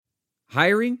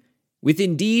Hiring? With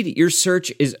Indeed, your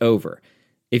search is over.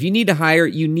 If you need to hire,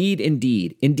 you need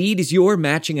Indeed. Indeed is your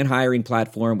matching and hiring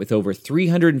platform with over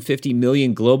 350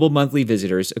 million global monthly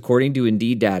visitors, according to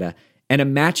Indeed data, and a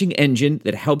matching engine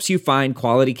that helps you find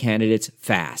quality candidates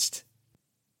fast.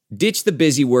 Ditch the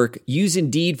busy work. Use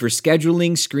Indeed for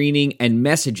scheduling, screening, and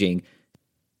messaging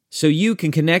so you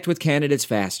can connect with candidates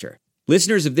faster.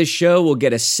 Listeners of this show will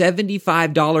get a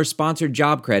 $75 sponsored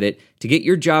job credit to get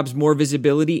your jobs more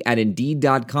visibility at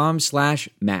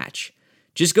Indeed.com/match.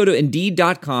 Just go to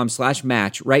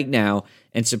Indeed.com/match right now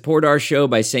and support our show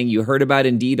by saying you heard about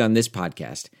Indeed on this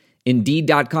podcast.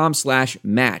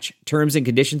 Indeed.com/match. Terms and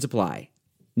conditions apply.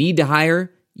 Need to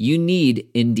hire? You need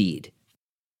Indeed.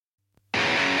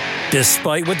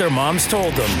 Despite what their moms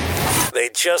told them, they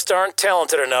just aren't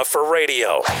talented enough for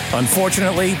radio.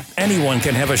 Unfortunately, anyone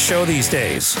can have a show these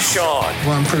days. Sean.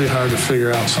 Well, I'm pretty hard to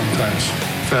figure out sometimes. In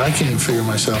fact, I can't even figure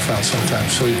myself out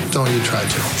sometimes, so don't you try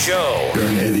to. Joe. You're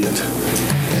an idiot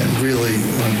and really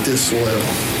a disloyal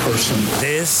person.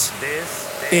 This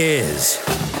is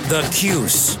the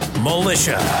Cuse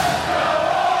Militia.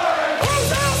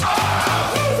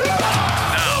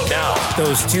 Now,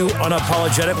 those two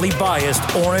unapologetically biased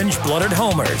orange-blooded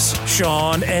homers,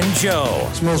 Sean and Joe.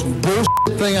 It's the most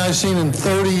bullshit thing I've seen in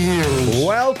 30 years.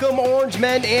 Welcome, orange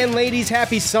men and ladies.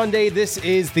 Happy Sunday. This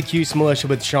is the Cuse Militia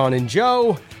with Sean and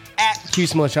Joe. At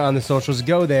Cuse Militia on the socials.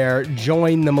 Go there.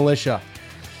 Join the militia.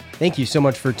 Thank you so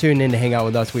much for tuning in to hang out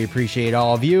with us. We appreciate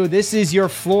all of you. This is your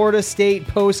Florida State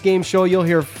post-game show. You'll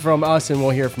hear from us and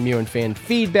we'll hear from you in fan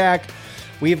feedback.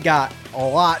 We've got a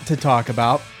lot to talk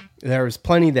about. There's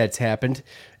plenty that's happened.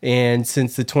 And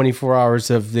since the 24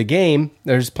 hours of the game,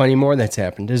 there's plenty more that's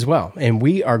happened as well. And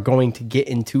we are going to get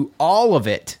into all of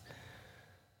it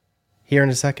here in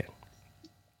a second.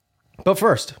 But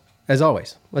first, as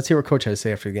always, let's hear what Coach has to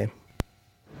say after the game.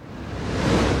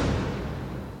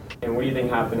 And what do you think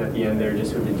happened at the end there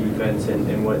just with the defense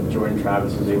and what Jordan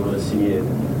Travis was able to see and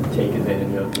take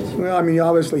advantage of this? Well, I mean,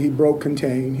 obviously he broke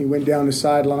contain. He went down the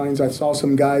sidelines. I saw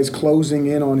some guys closing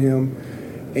in on him.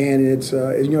 And it's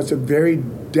a very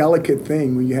delicate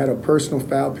thing when you had a personal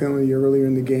foul penalty earlier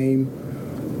in the game,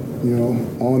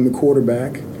 on the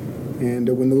quarterback. And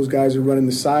when those guys are running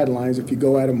the sidelines, if you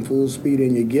go at them full speed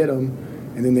and you get them,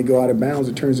 and then they go out of bounds,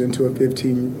 it turns into a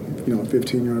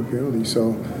 15-yard penalty.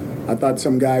 So I thought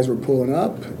some guys were pulling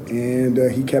up, and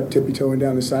he kept tippy-toeing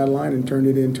down the sideline and turned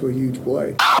it into a huge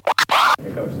play.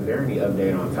 Hey, Coach, is there any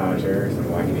update on Taj Harris and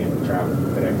why he didn't travel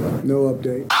today? No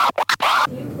update.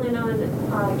 Do you plan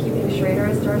on keeping Schrader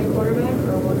as starting quarterback,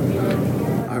 or will it be like?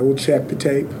 I will check the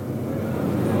tape.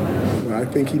 I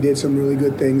think he did some really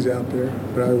good things out there,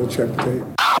 but I will check the tape.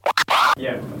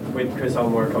 Yeah, with Chris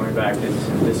Elmore coming back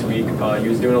this week, he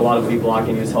was doing a lot of lead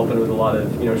blocking. He was helping with a lot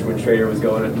of, when Schrader was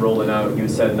going and rolling out, he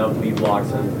was setting up lead blocks.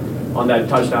 And on that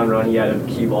touchdown run, he had a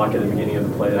key block at the beginning of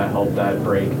the play that helped that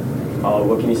break.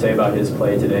 What can you say about his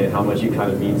play today and how much he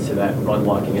kind of means to that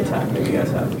run-blocking attack that you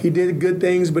guys have? He did good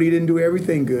things, but he didn't do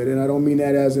everything good, and I don't mean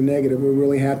that as a negative. We're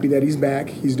really happy that he's back.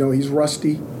 He's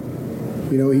rusty.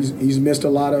 He's missed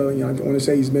a lot of, I want to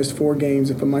say he's missed 4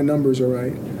 games if my numbers are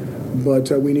right.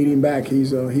 But we need him back.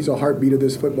 He's a heartbeat of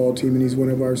this football team, and he's one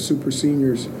of our super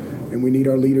seniors, and we need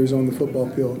our leaders on the football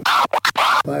field.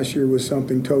 Last year was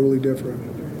something totally different,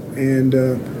 and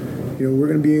we're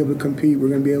going to be able to compete. We're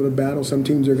going to be able to battle. Some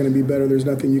teams are going to be better. There's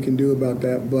nothing you can do about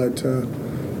that. But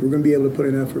we're going to be able to put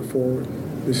an effort forward.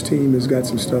 This team has got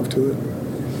some stuff to it.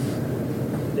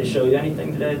 They show you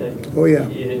anything today? Oh, yeah.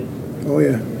 Oh,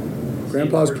 yeah.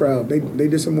 Grandpa's proud. They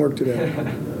did some work today.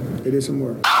 They did some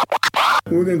work.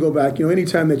 We're going to go back.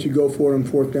 Anytime that you go for it on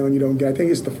fourth down, you don't get. I think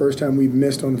it's the first time we've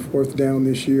missed on fourth down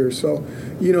this year. So,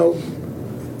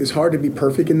 it's hard to be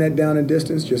perfect in that down and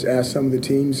distance. Just ask some of the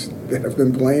teams that have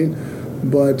been playing.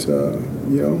 But,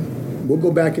 we'll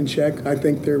go back and check. I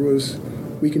think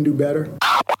we can do better.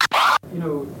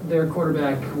 Their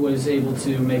quarterback was able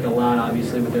to make a lot,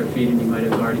 obviously, with their feet, and you might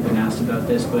have already been asked about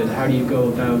this, but how do you go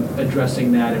about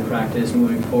addressing that in practice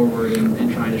moving forward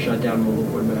and trying to shut down mobile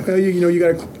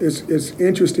quarterbacks? It's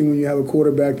interesting when you have a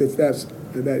quarterback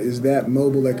that is that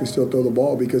mobile that can still throw the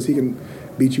ball, because he can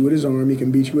beat you with his arm, he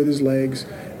can beat you with his legs,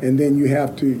 and then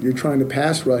you're trying to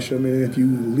pass rush him, and if you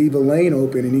leave a lane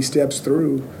open and he steps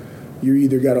through, you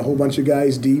either got a whole bunch of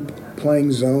guys deep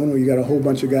playing zone, or you got a whole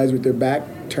bunch of guys with their back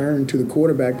turned to the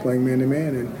quarterback playing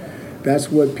man-to-man, and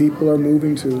that's what people are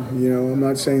moving to. I'm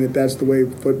not saying that that's the way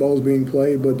football is being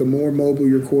played, but the more mobile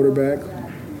your quarterback,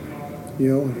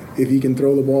 if he can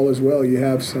throw the ball as well, you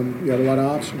have a lot of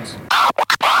options.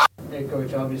 Hey,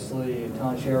 Coach, obviously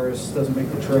Taj Harris doesn't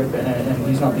make the trip, and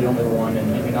he's not the only one,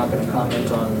 and you're not going to comment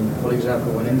on what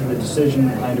exactly went into the decision.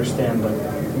 I understand, but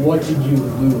what did you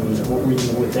lose? What were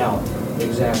you without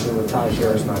exactly with Taj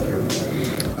Harris not here?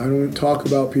 I don't talk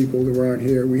about people that aren't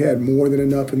here. We had more than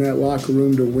enough in that locker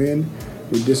room to win.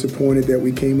 We're disappointed that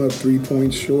we came up 3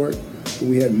 points short, but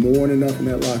we had more than enough in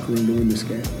that locker room to win this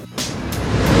game.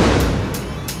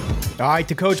 All right,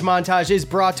 the Coach Montage is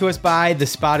brought to us by the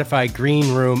Spotify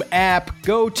Green Room app.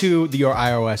 Go to your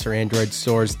iOS or Android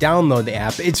stores, download the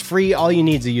app. It's free. All you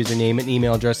need is a username, an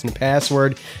email address, and a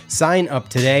password. Sign up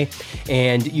today,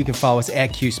 and you can follow us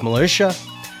at Cuse Militia.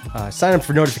 Sign up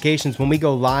for notifications when we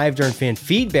go live during fan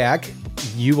feedback.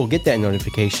 You will get that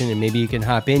notification, and maybe you can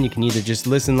hop in. You can either just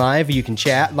listen live, you can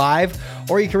chat live,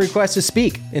 or you can request to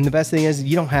speak. And the best thing is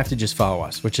you don't have to just follow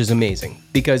us, which is amazing,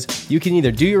 because you can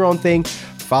either do your own thing,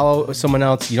 follow someone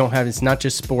else. You don't have, it's not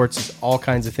just sports, it's all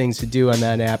kinds of things to do on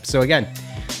that app. So again,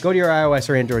 go to your iOS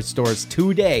or Android stores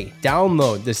today.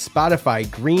 Download the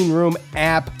Spotify Green Room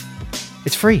app.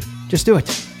 It's free. Just do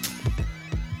it.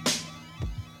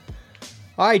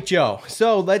 All right, Joe.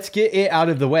 So let's get it out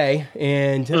of the way.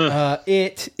 And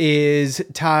it is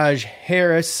Taj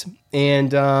Harris.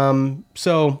 And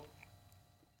so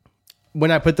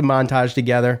when I put the montage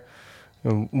together,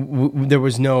 there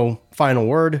was no final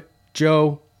word.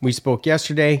 Joe, we spoke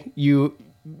yesterday. You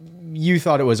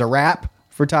thought it was a wrap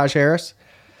for Taj Harris.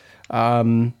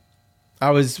 I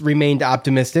remained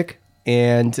optimistic.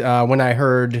 And when I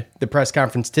heard the press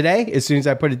conference today, as soon as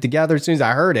I put it together, as soon as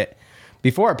I heard it,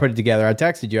 before I put it together, I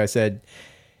texted you. I said,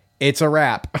 it's a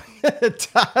wrap.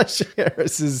 Taj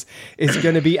Harris is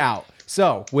going to be out.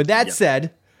 So with that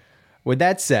said,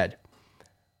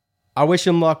 I wish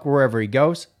him luck wherever he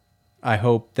goes. I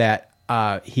hope that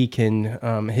he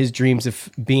can, his dreams of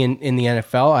being in the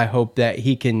NFL, I hope that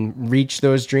he can reach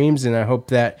those dreams, and I hope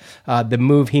that the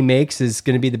move he makes is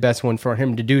going to be the best one for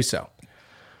him to do so.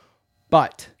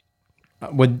 But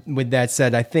with that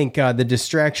said, I think the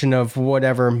distraction of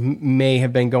whatever may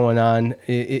have been going on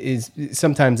is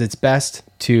sometimes it's best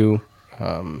to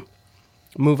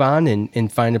move on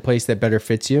and find a place that better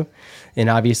fits you. And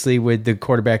obviously with the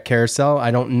quarterback carousel, I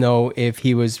don't know if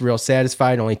he was real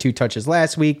satisfied. Only 2 touches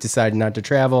last week, decided not to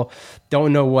travel.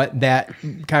 Don't know what that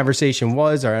conversation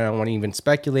was, or I don't want to even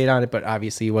speculate on it, but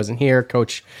obviously he wasn't here.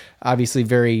 Coach,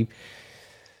 obviously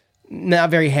not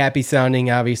very happy sounding,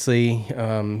 obviously.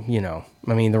 I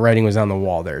mean, the writing was on the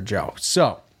wall there, Joe.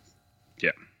 So,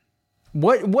 yeah.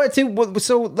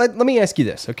 So let me ask you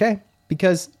this, okay?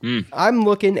 Because I'm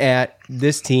looking at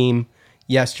this team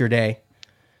yesterday,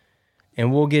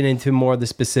 and we'll get into more of the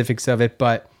specifics of it,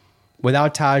 but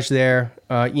without Taj there,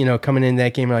 coming in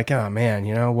that game, you're like, oh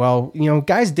man,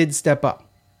 guys did step up.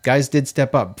 Guys did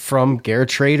step up from Garrett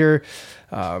Schrader,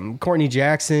 Courtney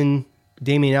Jackson,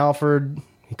 Damian Alford.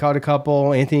 He caught a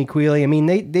couple. Anthony Quealy. I mean,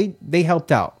 they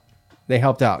helped out. They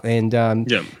helped out, and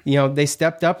they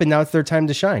stepped up, and now it's their time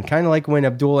to shine. Kind of like when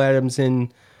Abdul Adams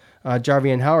and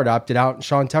Jarvian Howard opted out, and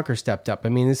Sean Tucker stepped up. I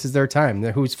mean, this is their time.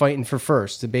 They're who's fighting for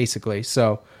first, basically.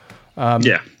 So,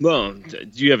 yeah. Well,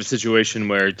 you have a situation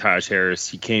where Taj Harris,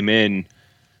 he came in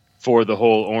for the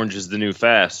whole orange is the new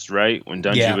fast, right? When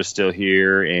Dungy was still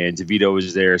here and DeVito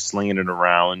was there slinging it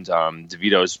around.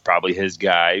 DeVito's probably his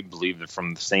guy, I believe they're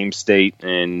from the same state,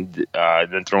 and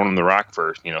then throwing him the rock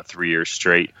for 3 years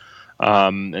straight.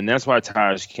 And that's why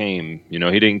Taj came. He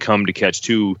didn't come to catch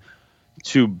two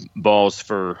balls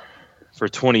for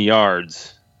 20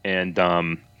 yards and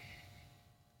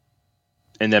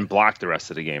then block the rest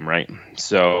of the game, right?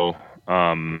 So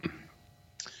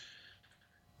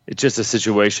it's just a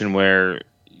situation where,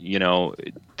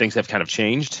 things have kind of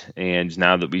changed. And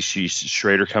now that we see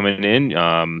Schrader coming in,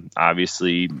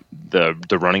 obviously the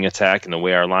running attack and the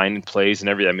way our line plays and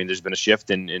everything, I mean, there's been a shift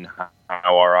in how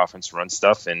our offense runs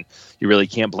stuff. And you really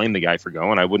can't blame the guy for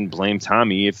going. I wouldn't blame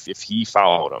Tommy if he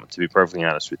followed him, to be perfectly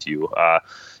honest with you.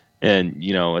 And,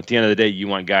 at the end of the day, you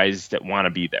want guys that want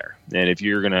to be there. And if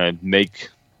you're going to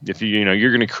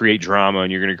you're going to create drama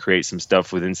and you're going to create some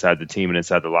stuff with inside the team and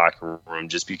inside the locker room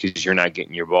just because you're not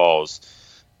getting your balls,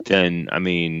 then, I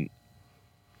mean,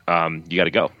 you got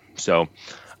to go. So,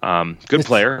 good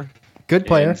player. Good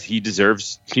player. And he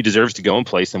deserves to go and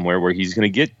play somewhere where he's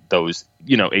going to get those,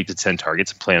 8 to 10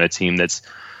 targets and play on a team that's,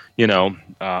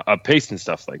 up pace and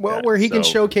stuff like that. Well, where he can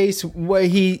showcase what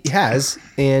he has.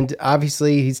 And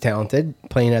obviously he's talented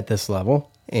playing at this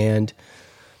level. And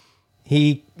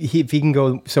if he can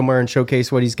go somewhere and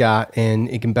showcase what he's got and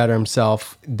he can better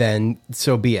himself, then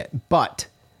so be it. But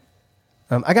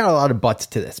I got a lot of buts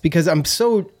to this because I'm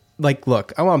so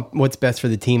look, I want what's best for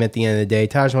the team at the end of the day.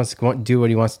 Taj wants to do what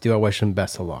he wants to do. I wish him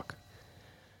best of luck.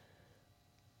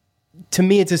 to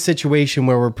me, it's a situation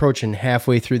where we're approaching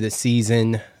halfway through the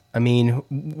season. I mean,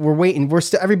 we're waiting.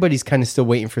 Everybody's kind of still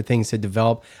waiting for things to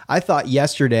develop. I thought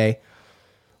yesterday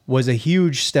was a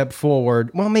huge step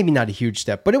forward. Well, maybe not a huge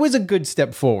step, but it was a good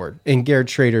step forward in Garrett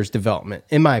Schrader's development,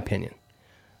 in my opinion.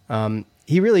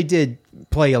 He really did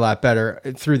play a lot better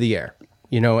through the air,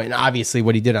 and obviously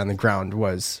what he did on the ground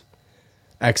was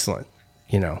excellent,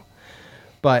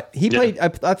 But he played. I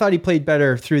thought he played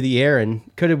better through the air, and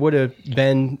would have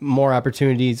been more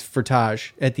opportunities for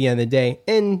Taj at the end of the day.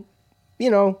 And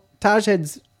Taj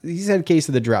he's had a case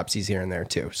of the dropsies here and there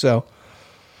too. So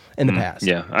in the past,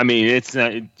 yeah. I mean, it's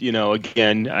not.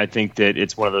 Again, I think that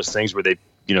it's one of those things where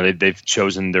they've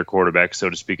chosen their quarterback, so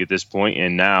to speak, at this point,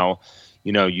 and now.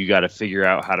 You got to figure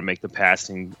out how to make the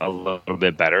passing a little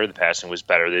bit better. The passing was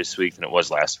better this week than it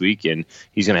was last week, and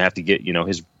he's going to have to get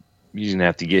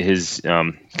his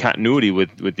continuity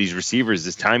with these receivers,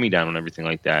 this timing down and everything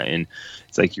like that. And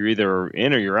it's like you're either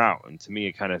in or you're out. And to me,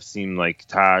 it kind of seemed like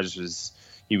Taj was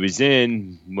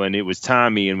in when it was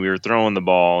Tommy and we were throwing the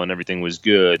ball and everything was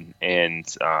good.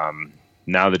 And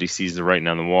now that he sees the writing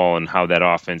on the wall and how that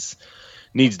offense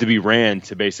needs to be ran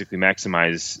to basically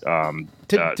maximize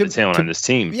the talent on this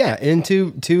team. Yeah, and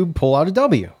to pull out a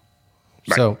W.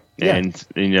 Right. So, yeah. And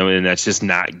and that's just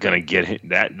not going to get him,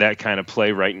 that kind of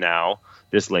play right now,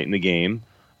 this late in the game,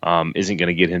 isn't going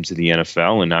to get him to the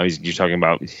NFL. And now you're talking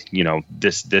about,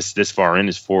 this far in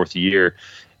his fourth year,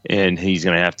 and he's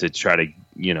going to have to try to,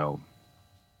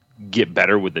 get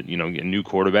better with a new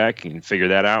quarterback and figure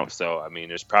that out. So, I mean,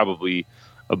 there's probably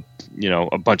a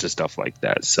bunch of stuff like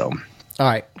that. So, all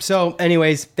right. So,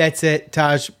 anyways, that's it.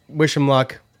 Taj, wish him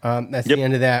luck. That's the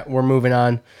end of that. We're moving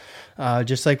on.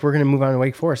 Just like we're going to move on to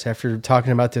Wake Forest after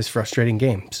talking about this frustrating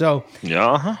game. So,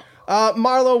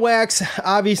 Marlo Wax,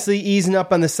 obviously easing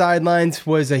up on the sidelines,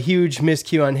 was a huge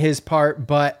miscue on his part.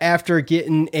 But after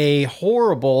getting a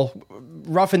horrible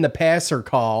roughing the passer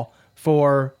call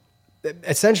for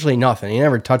essentially nothing, he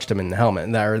never touched him in the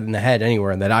helmet or in the head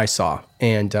anywhere that I saw.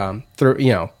 And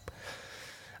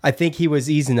I think he was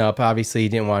easing up. Obviously, he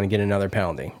didn't want to get another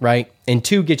penalty, right? And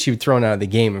 2 gets you thrown out of the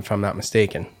game, if I'm not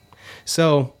mistaken.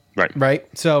 So, right.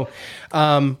 So,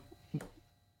 in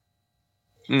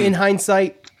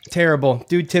hindsight, terrible.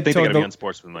 Dude tiptoed. They got to be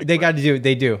unsportsmanlike. They got to do.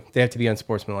 They do. They have to be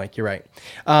unsportsmanlike. You're right.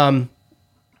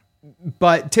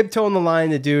 But tiptoeing the line,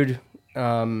 the dude,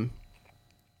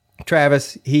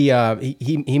 Travis,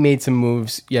 he made some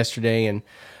moves yesterday and.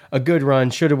 A good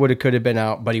run, shoulda, woulda, coulda been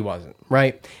out, but he wasn't,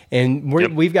 right? And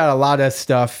we've got a lot of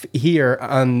stuff here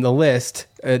on the list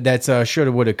that's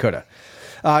shoulda, woulda, coulda.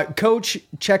 Coach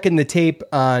checking the tape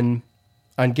on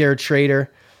Garrett Schrader.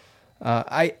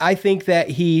 I think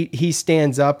that he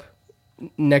stands up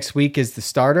next week as the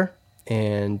starter,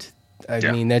 and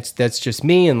I mean that's just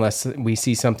me, unless we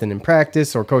see something in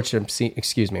practice or coach. We're not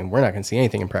going to see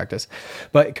anything in practice,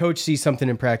 but coach sees something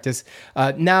in practice.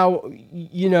 Now,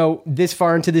 this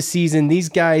far into the season, these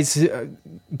guys,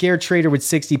 Garrett Schrader with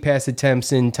 60 pass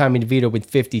attempts and Tommy DeVito with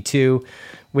 52.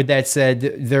 With that said,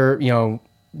 they're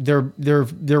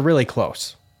really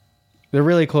close. They're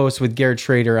really close with Garrett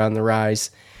Schrader on the rise.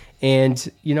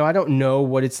 And, I don't know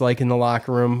what it's like in the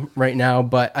locker room right now,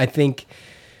 but I think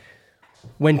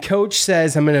when coach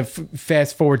says, I'm going to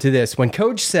fast forward to this. When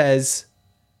coach says,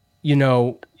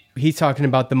 he's talking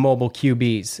about the mobile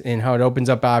QBs and how it opens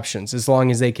up options as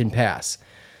long as they can pass.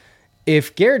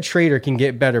 If Garrett Schrader can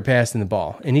get better passing the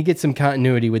ball and he gets some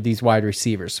continuity with these wide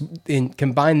receivers and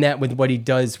combine that with what he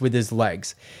does with his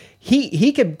legs,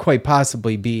 he could quite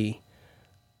possibly be,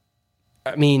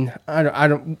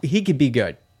 he could be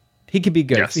good. He could be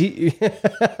good. Yes. He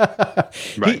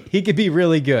could be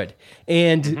really good.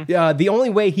 And the only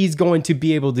way he's going to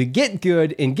be able to get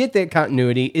good and get that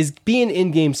continuity is being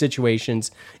in game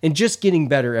situations and just getting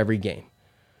better every game.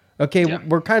 Okay,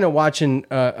 we're kind of watching,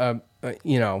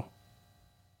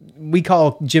 we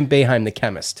call Jim Boeheim the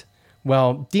chemist.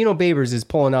 Well, Dino Babers is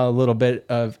pulling out a little bit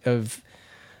of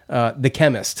the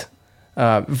chemist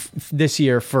this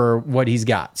year for what he's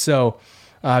got. So,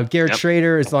 Garrett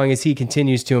Schrader, as long as he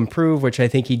continues to improve, which I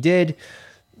think he did,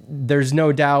 there's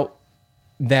no doubt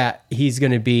that he's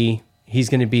going to be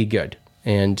good.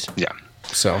 And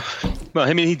so, well,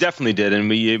 I mean, he definitely did, and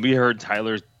we heard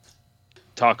Tyler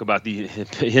talk about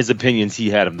his opinions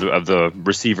he had of the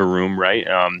receiver room, right?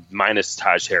 Minus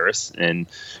Taj Harris, and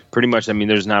pretty much, I mean,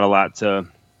 there's not a lot to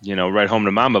write home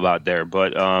to mom about there,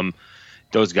 but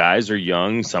those guys are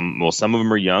young. Some of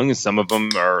them are young, and some of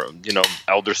them are,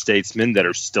 elder statesmen that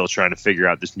are still trying to figure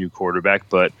out this new quarterback.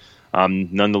 But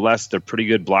nonetheless, they're pretty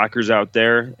good blockers out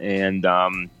there. And I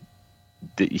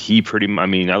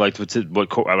liked what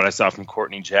I saw from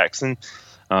Courtney Jackson.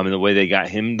 and the way they got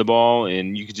him the ball,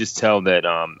 and you could just tell that.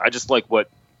 I just like what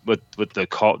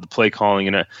the play calling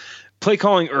and play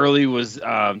calling early was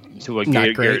to what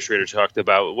Garrett Schrader talked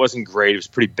about. It wasn't great. It was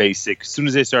pretty basic. As soon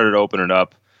as they started opening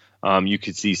up, you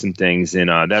could see some things, and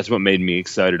that's what made me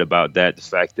excited about that. The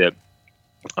fact that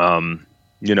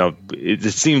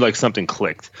it seemed like something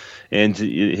clicked, and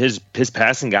his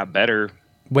passing got better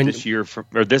this year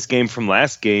this game from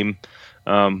last game.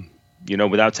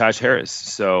 Without Taj Harris.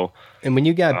 So. And when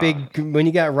you got when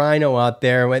you got Rhino out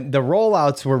there, when the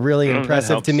rollouts were really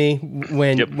impressive to me.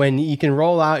 When you can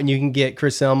roll out and you can get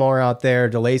Chris Elmore out there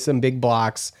to lay some big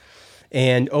blocks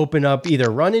and open up either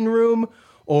running room,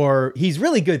 or he's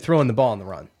really good throwing the ball on the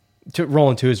run,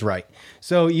 rolling to his right.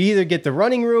 So you either get the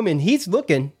running room, and he's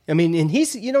looking. I mean, and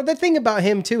he's the thing about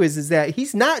him too is that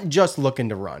he's not just looking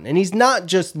to run, and he's not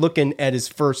just looking at his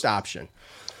first option.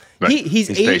 Right. He's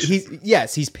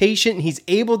patient. He's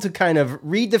able to kind of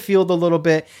read the field a little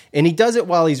bit, and he does it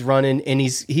while he's running, and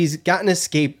he's got an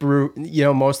escape route,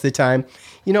 most of the time.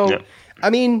 I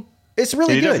mean, it's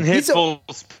really good. He doesn't hit full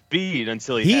speed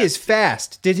until he is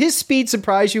fast. Did his speed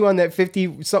surprise you on that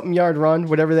 50-something yard run,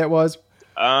 whatever that was?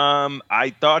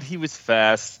 I thought he was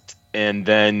fast, and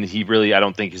then I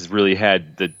don't think he's really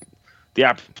had the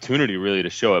opportunity really to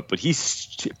show it, but he's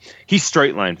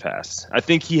straight line fast. I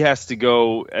think he has to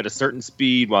go at a certain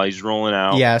speed while he's rolling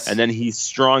out. Yes. And then he's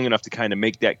strong enough to kind of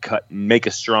make that cut and make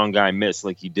a strong guy miss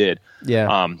like he did.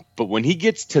 Yeah. But when he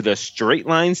gets to the straight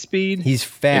line speed, he's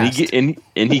fast. And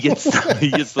he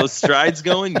gets those strides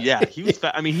going. Yeah, he was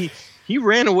fast. I mean, he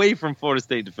ran away from Florida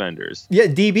State defenders. Yeah,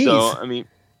 DBs. So, I mean,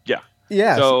 yeah.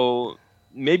 Yeah. So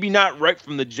maybe not right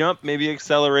from the jump, maybe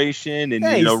acceleration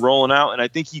and, rolling out. And I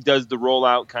think he does the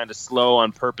rollout kind of slow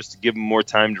on purpose to give him more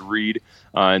time to read.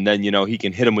 And then, he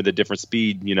can hit him with a different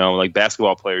speed, like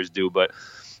basketball players do. But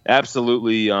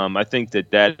absolutely, I think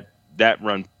that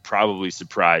run probably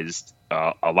surprised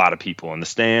a lot of people in the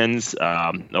stands,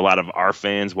 a lot of our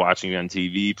fans watching on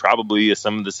TV, probably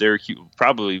some of the Syracuse,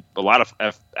 probably a lot of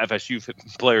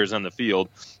FSU players on the field.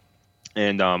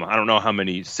 And I don't know how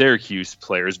many Syracuse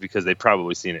players because they've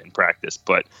probably seen it in practice.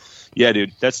 But, yeah,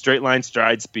 dude, that straight line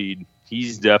stride speed,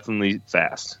 he's definitely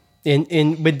fast.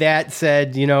 And with that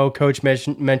said, Coach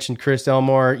mentioned Chris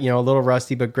Elmore, a little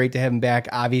rusty, but great to have him back,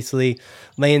 obviously,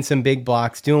 laying some big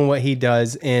blocks, doing what he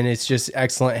does, and it's just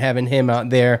excellent having him out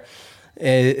there.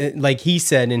 Like he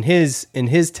said in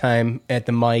his time at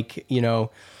the mic,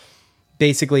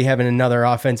 basically having another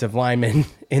offensive lineman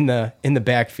in the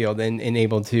backfield and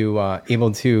able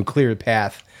to clear the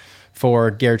path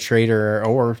for Garrett Schrader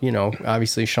or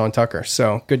obviously Sean Tucker.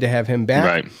 So good to have him back,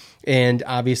 right. And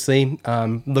obviously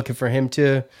looking for him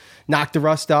to knock the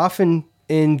rust off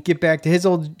and get back to his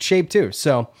old shape too.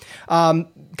 So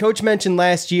Coach mentioned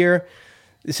last year.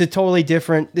 This is totally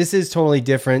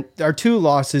different. Our two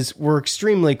losses were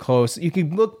extremely close. You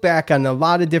can look back on a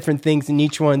lot of different things in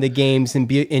each one of the games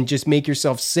and just make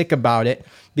yourself sick about it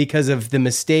because of the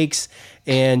mistakes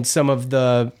and some of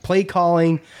the play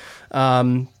calling.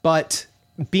 But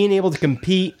being able to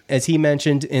compete, as he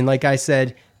mentioned, and like I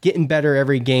said, getting better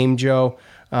every game, Joe.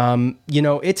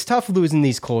 It's tough losing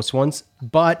these close ones,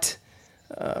 but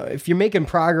if you're making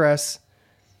progress.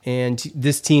 And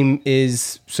this team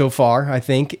is so far, I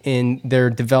think, and they're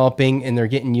developing and they're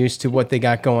getting used to what they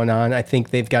got going on. I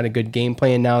think they've got a good game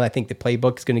plan now. I think the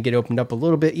playbook is going to get opened up a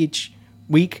little bit each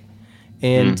week,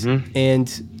 and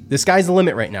the sky's the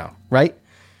limit right now, right?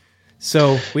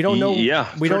 So we don't know. Yeah,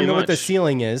 we don't know what the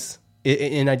ceiling is,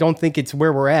 and I don't think it's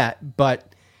where we're at.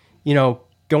 But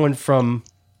going from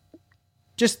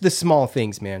just the small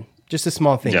things, man, just the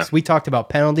small things. Yeah. We talked about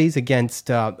penalties against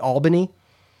Albany.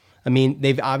 I mean,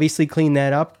 they've obviously cleaned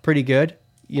that up pretty good.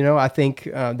 I think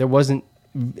there wasn't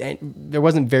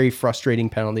very frustrating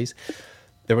penalties.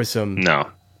 There was some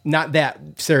not that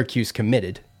Syracuse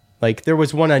committed. Like there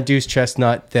was one on Deuce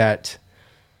Chestnut that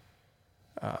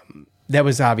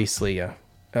was obviously a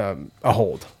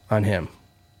hold on him,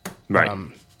 right?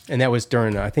 And that was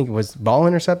during I think it was ball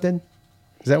intercepted.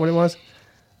 Is that what it was?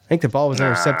 I think the ball was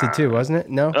intercepted too, wasn't it?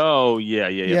 No. Oh yeah.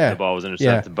 The ball was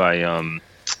intercepted by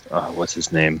what's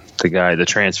his name? The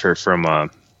transfer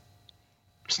from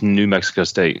New Mexico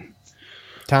State.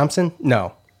 Thompson?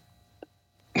 No.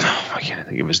 I can't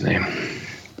think of his name.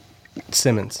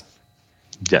 Simmons.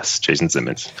 Yes, Jason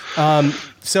Simmons.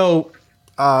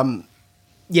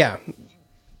 Yeah.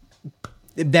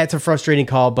 That's a frustrating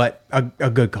call, but a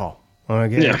good call.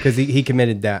 Okay? Because he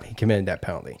committed that. He committed that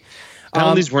penalty.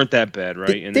 Penalties weren't that bad,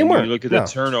 right? And then weren't. You look at the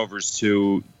turnovers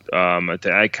too.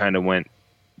 I kind of went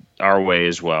our way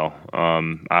as well.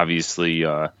 Obviously,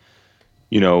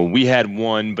 we had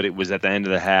one, but it was at the end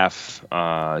of the half,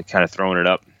 kind of throwing it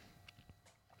up.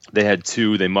 They had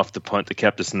two. They muffed the punt that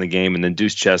kept us in the game, and then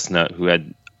Deuce Chestnut, who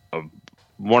had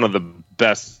one of the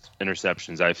best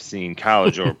interceptions I've seen,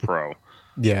 college or pro.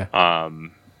 Yeah.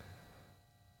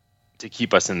 To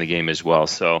keep us in the game as well.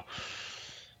 So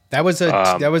that was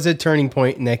a turning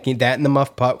point in that game. That and the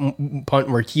muff punt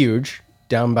were huge,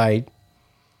 down by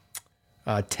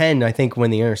 10, I think,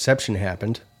 when the interception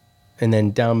happened, and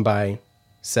then down by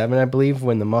 7, I believe,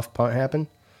 when the muff punt happened.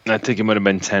 I think it might have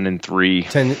been 10-3.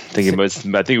 I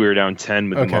think we were down 10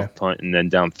 with the muff punt, and then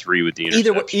down 3 with the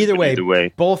interception. Either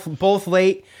way, both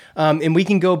late. And we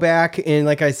can go back and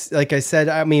like I said,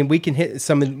 I mean, we can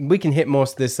hit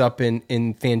most of this up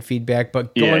in fan feedback,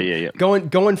 but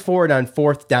going forward on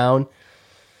fourth down,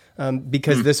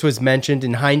 because this was mentioned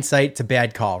in hindsight, it's a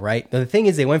bad call, right? The thing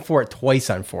is, they went for it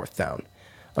twice on fourth down,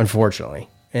 unfortunately,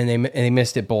 and they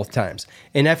missed it both times.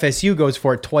 And FSU goes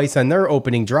for it twice on their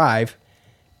opening drive,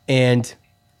 and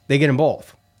they get them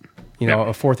both. A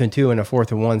 4th and 2 and a 4th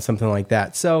and 1, something like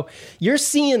that. So you're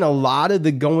seeing a lot of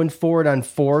the going forward on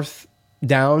fourth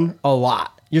down a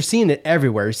lot. You're seeing it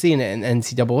everywhere. You're seeing it in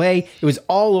NCAA. It was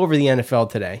all over the NFL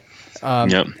today,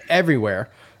 everywhere.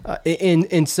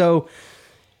 And so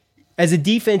as a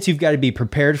defense, you've got to be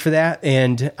prepared for that.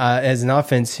 And as an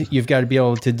offense, you've got to be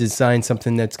able to design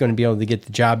something that's going to be able to get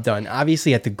the job done.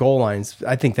 Obviously, at the goal lines,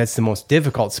 I think that's the most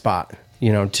difficult spot,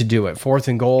 to do it. 4th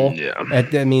and goal. Yeah.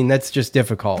 That's just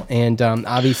difficult. And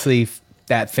obviously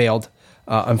that failed.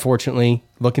 Unfortunately,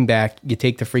 looking back, you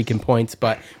take the freaking points,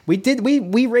 but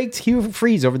we raked Hugh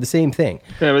Freeze over the same thing.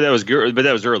 Yeah, but that was good. But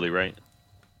that was early, right?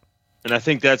 And I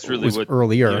think that's really what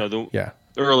earlier.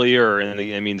 Earlier. And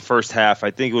the first half,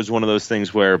 I think it was one of those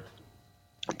things where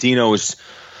Dino was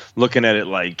looking at it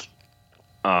like,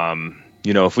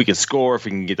 if we can score, if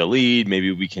we can get the lead,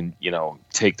 maybe we can,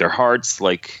 take their hearts,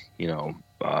 like we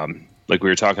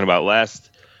were talking about last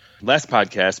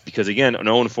podcast, because again, an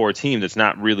 0-4 team that's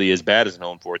not really as bad as an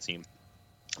 0-4 team.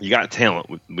 You got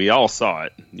talent. We all saw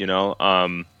it,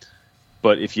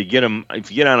 but if you get on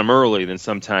them early, then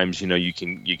sometimes, you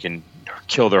can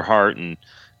kill their heart and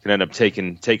can end up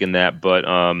taking that. But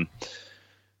I'm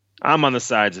on the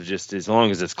sides of just, as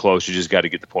long as it's close, you just got to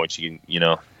get the points.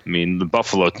 The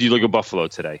Buffalo, you look at Buffalo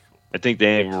today. I think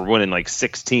they were winning like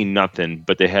 16-0,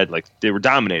 but they were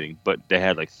dominating, but they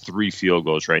had like 3 field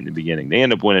goals right in the beginning. They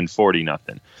ended up winning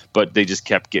 40-0, but they just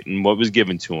kept getting what was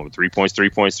given to them. 3 points, 3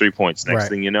 points, 3 points. Next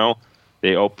thing you know,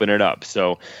 they open it up.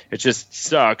 So it just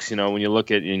sucks, when you look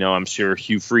at, I'm sure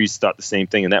Hugh Freeze thought the same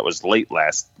thing, and that was late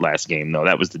last game, though.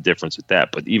 That was the difference with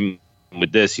that. But even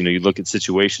with this, you look at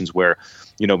situations where,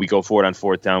 we go forward on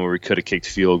fourth down where we could have kicked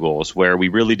field goals, where we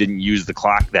really didn't use the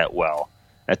clock that well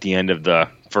at the end of the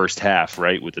first half,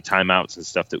 right, with the timeouts and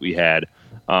stuff that we had,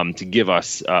 to give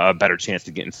us a better chance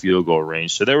to get in field goal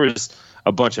range. So there was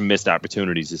a bunch of missed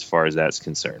opportunities as far as that's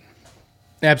concerned.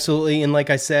 Absolutely, and like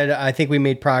I said, I think we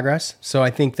made progress, so I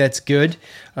think that's good.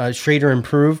 Schrader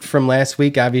improved from last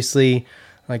week. Obviously,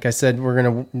 like I said,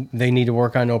 they need to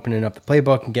work on opening up the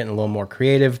playbook and getting a little more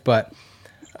creative, but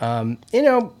that's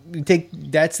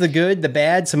the good, the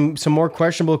bad, some more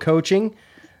questionable coaching,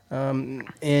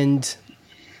 and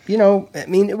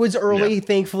it was early. Yeah.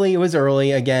 Thankfully, it was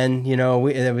early again.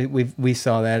 We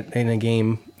saw that in a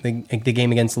game, the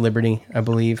game against Liberty, I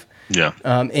believe. Yeah.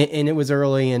 And it was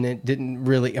early, and it didn't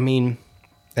really.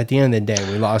 At the end of the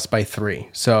day, we lost by 3.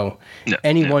 So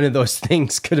one of those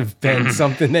things could have been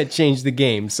something that changed the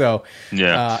game. So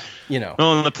Well,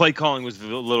 and the play calling was a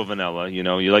little vanilla. You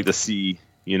like to see.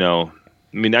 I know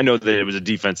that it was a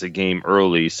defensive game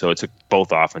early, so it took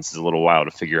both offenses a little while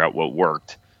to figure out what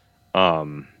worked.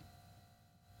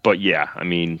 But yeah,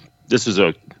 this was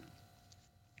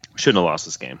shouldn't have lost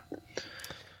this game.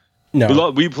 No,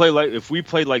 if we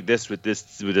played like this with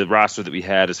the roster that we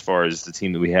had, as far as the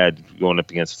team that we had going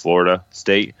up against Florida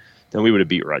State, then we would have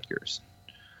beat Rutgers.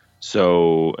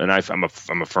 So, and I'm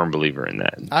a firm believer in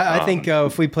that. I think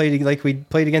if we played like we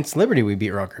played against Liberty, we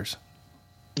beat Rutgers.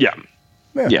 Yeah.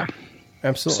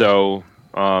 Absolutely. So,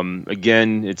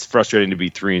 again, it's frustrating to be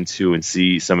 3-2 and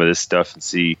see some of this stuff and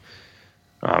see.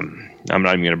 I'm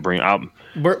not even going to bring up.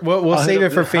 We'll save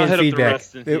it for fan feedback.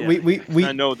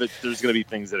 I know that there's going to be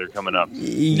things that are coming up.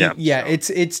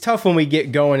 It's tough when we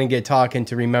get going and get talking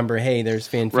to remember, hey, there's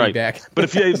fan feedback.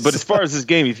 But as far as this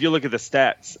game, if you look at the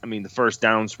stats, the first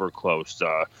downs were close.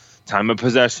 Time of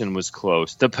possession was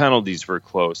close. The penalties were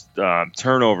close.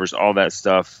 Turnovers, all that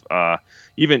stuff.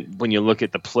 Even when you look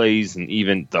at the plays and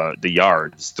even the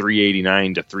yards,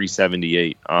 389 to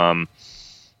 378.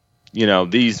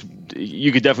 these,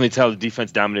 you could definitely tell the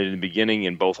defense dominated in the beginning,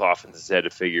 and both offenses had to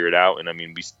figure it out. And I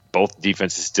mean, both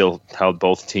defenses still held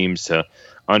both teams to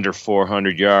under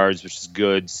 400 yards, which is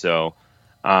good. So,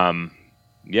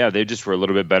 they just were a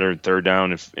little bit better in third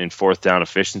down and fourth down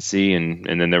efficiency, and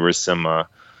then there was some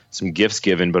gifts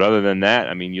given. But other than that,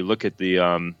 I mean, you look at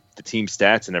the team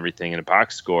stats and everything in a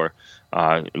box score.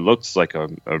 It looks like a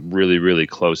really, really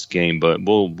close game, but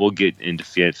we'll get into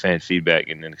fan feedback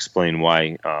and then explain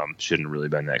why shouldn't have really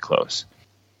been that close.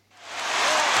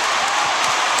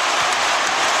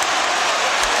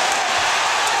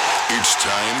 It's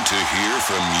time to hear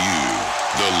from you,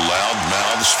 the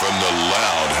loudmouths from the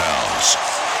Loud House.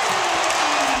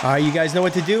 You guys know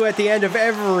what to do at the end of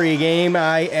every game.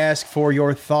 I ask for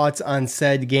your thoughts on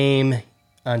said game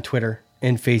on Twitter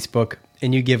and Facebook,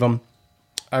 and you give them.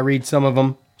 I read some of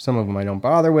them I don't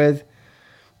bother with,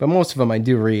 but most of them I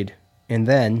do read, and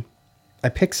then I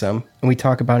pick some and we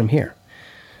talk about them here.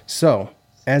 So,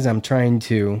 as I'm trying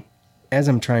to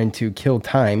kill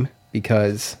time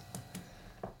because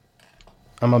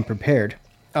I'm unprepared.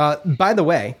 By the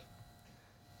way,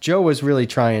 Joe was really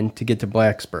trying to get to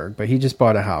Blacksburg, but he just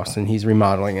bought a house and he's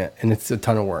remodeling it, and it's a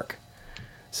ton of work.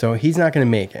 So he's not going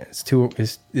to make it.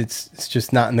 It's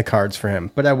just not in the cards for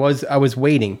him. But I was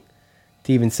waiting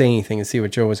to even say anything and see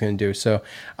what Joe was going to do. So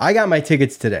I got my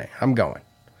tickets today. I'm going.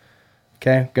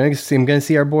 Okay, I'm going to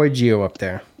see our boy Gio up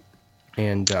there,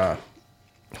 and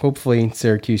hopefully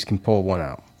Syracuse can pull one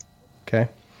out. Okay.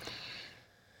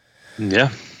 Yeah.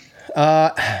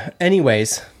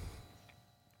 Anyways,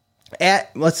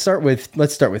 let's start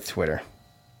with Twitter.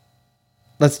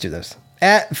 Let's do this.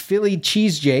 At Philly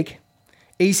Cheese Jake,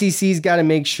 ACC's got to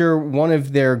make sure one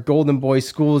of their Golden Boy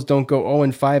schools don't go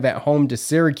 0-5 at home to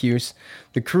Syracuse.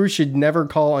 The Crew should never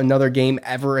call another game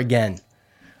ever again.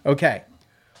 Okay.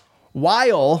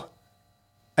 While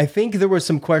I think there was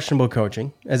some questionable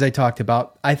coaching, as I talked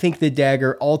about, I think the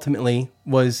Dagger ultimately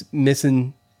was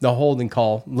missing the holding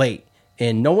call late.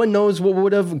 And no one knows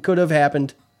what could have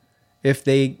happened if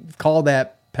they called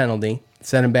that penalty,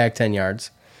 sent him back 10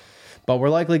 yards. But we're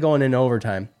likely going into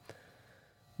overtime.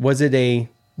 Was it a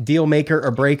deal maker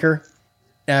or breaker?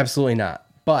 Absolutely not.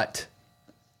 But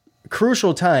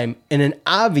crucial time in an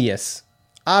obvious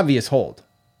hold.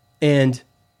 And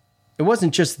it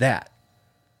wasn't just that.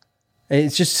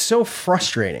 It's just so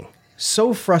frustrating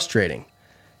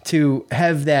to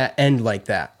have that end like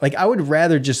that. Like, I would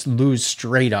rather just lose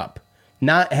straight up,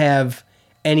 not have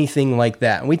anything like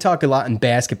that. And we talk a lot in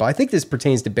basketball. I think this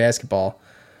pertains to basketball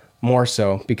more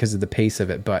so because of the pace of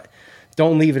it, but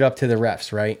don't leave it up to the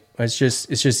refs, right? It's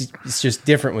just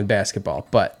different with basketball.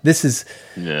 But this is,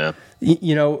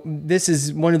 this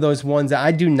is one of those ones that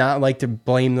I do not like to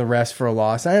blame the refs for a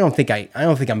loss. I don't think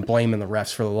I'm blaming the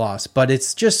refs for the loss, but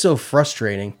it's just so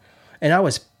frustrating. And I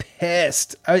was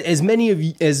pissed, as many of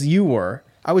you as you were.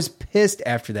 I was pissed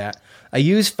after that. I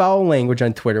used foul language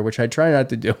on Twitter, which I try not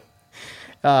to do.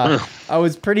 I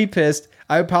was pretty pissed.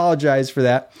 I apologize for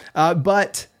that.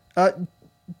 But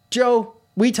Joe,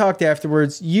 we talked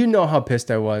afterwards. You know how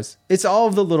pissed I was. It's all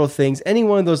of the little things. Any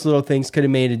one of those little things could have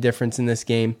made a difference in this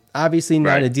game. Obviously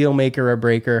not a deal maker or a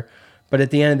breaker, but at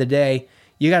the end of the day,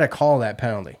 you got to call that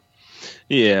penalty.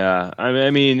 Yeah, I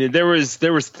mean, there was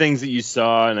things that you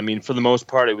saw, and I mean, for the most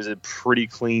part, it was a pretty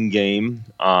clean game.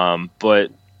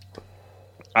 But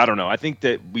I don't know. I think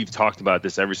that we've talked about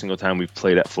this every single time we've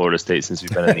played at Florida State since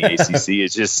we've been in the ACC.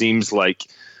 It just seems like,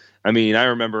 I mean, I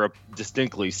remember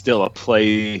distinctly still a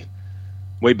play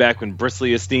way back when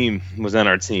Bristly Esteem was on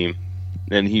our team,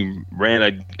 and he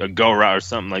ran a go route or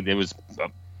something like that. It was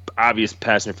obvious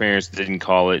pass interference, didn't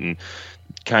call it, and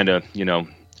kind of,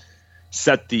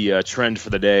 set the trend for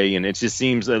the day. And it just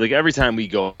seems like every time we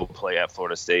go play at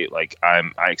Florida State, like I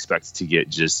expect to get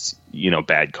just,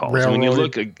 bad calls. And when you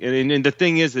look, and the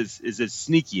thing is it's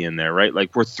sneaky in there, right?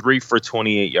 Like, we're 3 for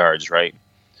 28 yards, right?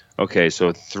 Okay,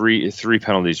 so three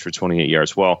penalties for 28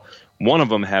 yards. Well, one of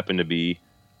them happened to be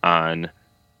on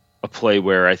a play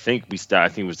where I think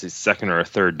it was the second or a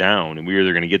third down, and we were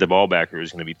either going to get the ball back or it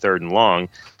was going to be third and long.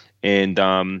 And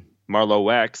Marlowe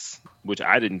X, which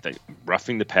I didn't think,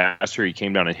 roughing the passer, he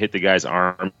came down and hit the guy's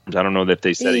arms. I don't know that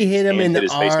they said he hit him in the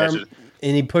arm,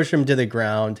 and he pushed him to the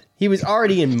ground. He was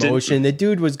already in motion. The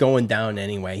dude was going down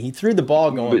anyway. He threw the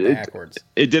ball going backwards.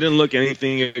 It didn't look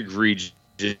anything egregious.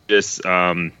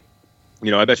 I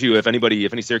bet you if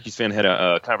any Syracuse fan had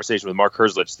a conversation with Mark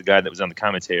Herzlich, the guy that was on the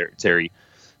commentary,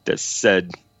 that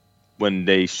said when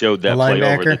they showed that play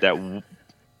over that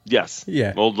yes,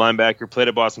 yeah, old linebacker, played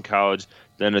at Boston College,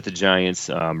 then at the Giants,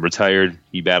 retired.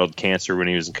 He battled cancer when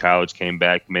he was in college, came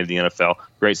back, made the NFL.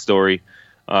 Great story,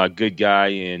 good guy,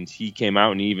 and he came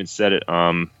out and he even said it.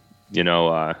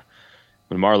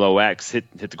 when Marlo Wax hit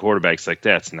the quarterback, it's like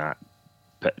that's not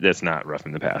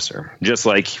roughing the passer. Just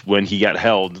like when he got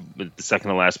held with the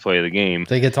second to last play of the game,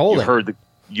 they get holding.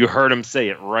 You heard him say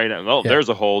it right. There's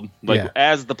a hold.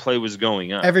 As the play was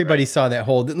going on. Everybody saw that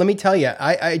hold. Let me tell you,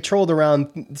 I trolled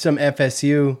around some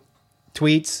FSU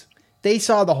tweets. They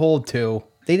saw the hold too.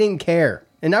 They didn't care,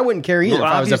 and I wouldn't care either if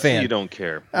I was a fan. You don't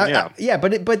care.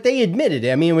 But they admitted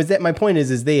it. I mean, my point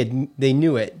is they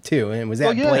knew it too, and it was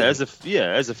that. Well, as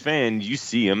a fan, you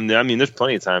see them. I mean, there's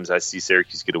plenty of times I see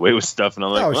Syracuse get away with stuff, and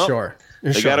I'm like, sure,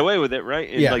 they got away with it, right?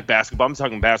 And like basketball, I'm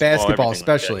talking basketball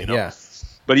especially, like that,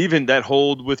 But even that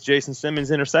hold with Jason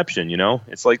Simmons' interception,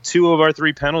 it's like 2 of our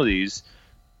 3 penalties.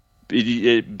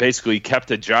 It basically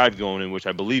kept a drive going, in which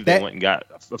I believe they went and got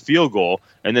a field goal,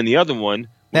 and then the other one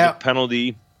was a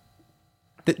penalty.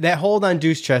 That hold on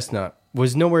Deuce Chestnut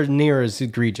was nowhere near as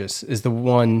egregious as the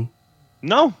one.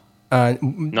 No.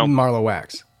 Marlo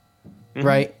Wax,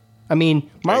 right? I mean,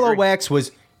 Marlo Wax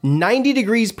was 90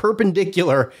 degrees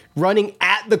perpendicular, running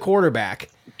at the quarterback.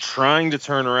 Trying to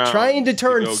turn around. Trying to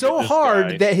turn so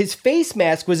hard that his face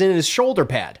mask was in his shoulder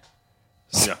pad.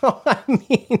 So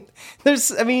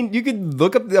you could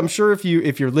look up. I'm sure if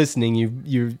you're listening,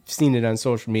 you've seen it on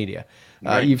social media.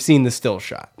 Right. You've seen the still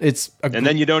shot. And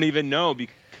then you don't even know,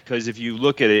 because if you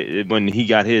look at it when he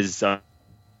got his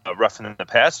roughing the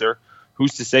passer,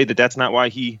 who's to say that that's not why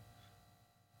he?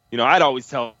 I'd always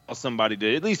tell somebody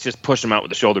to at least just push him out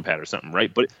with a shoulder pad or something,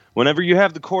 right? But whenever you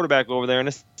have the quarterback over there on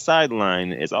the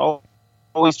sideline, it's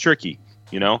always tricky,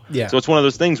 Yeah. So it's one of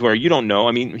those things where you don't know.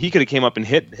 I mean, he could have came up and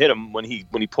hit him when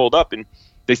he pulled up, and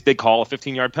they call a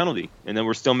 15-yard penalty, and then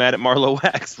we're still mad at Marlo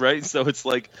Wax, right? So it's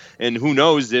like, and who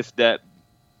knows if that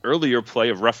earlier play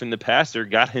of roughing the passer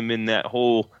got him in that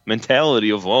whole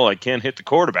mentality of, I can't hit the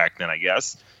quarterback then, I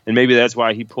guess, and maybe that's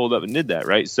why he pulled up and did that,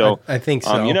 right? So I think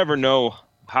so. You never know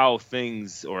how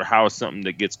things or how something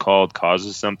that gets called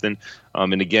causes something.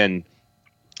 And again,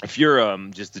 if you're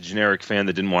just a generic fan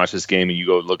that didn't watch this game and you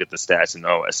go look at the stats and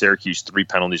Syracuse 3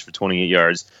 penalties for 28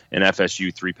 yards and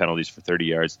FSU 3 penalties for 30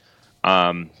 yards,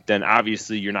 then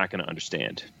obviously you're not going to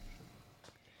understand.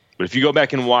 But if you go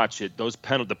back and watch it,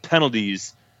 the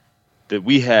penalties that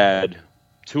we had,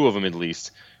 2 of them at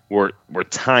least, were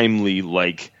timely,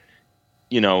 like,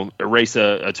 erase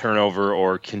a turnover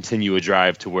or continue a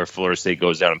drive to where Florida State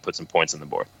goes down and puts some points on the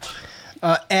board.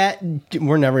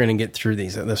 We're never going to get through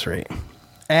these at this rate.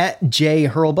 At J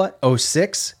Hurlbutt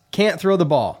 06, can't throw the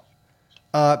ball.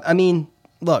 I mean,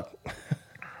 look,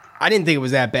 I didn't think it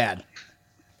was that bad.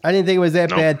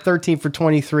 Bad. 13 for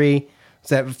 23. Is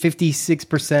that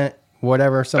 56%?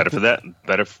 Whatever. Something.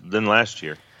 Better than last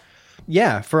year.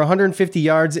 Yeah, for 150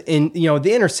 yards, and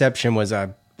the interception was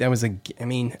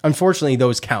unfortunately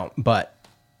those count, but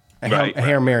a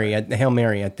Hail Mary at the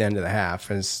end of the half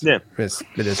it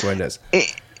is what it is.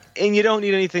 And you don't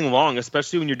need anything long,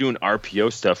 especially when you're doing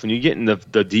RPO stuff. When you get in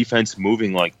the defense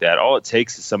moving like that, all it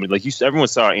takes is somebody like everyone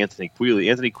saw Anthony Queeley.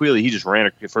 Anthony Queeley, he just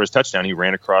ran for his touchdown. He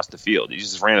ran across the field. He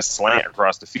just ran a slant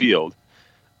across the field.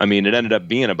 I mean, it ended up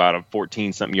being about a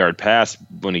 14-something yard pass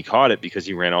when he caught it because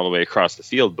he ran all the way across the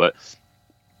field. But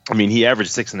I mean, he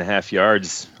averaged 6.5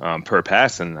 yards per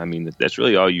pass, and I mean that's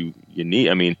really all you need.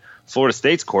 I mean, Florida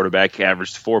State's quarterback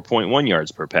averaged 4.1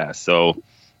 yards per pass, so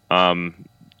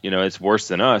it's worse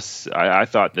than us. I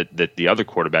thought that the other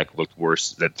quarterback looked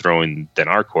worse at throwing than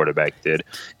our quarterback did,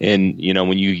 and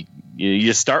when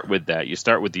you start with that, you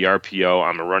start with the RPO.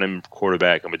 I'm a running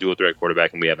quarterback. I'm a dual threat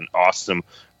quarterback, and we have an awesome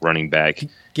running back.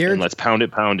 And let's pound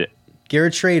it.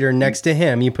 Garrett Schrader next to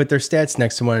him, you put their stats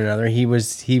next to one another. He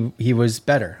was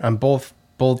better on both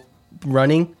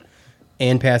running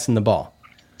and passing the ball.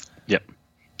 Yep,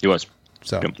 he was.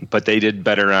 So, but they did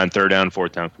better on 3rd down,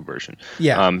 4th down conversion.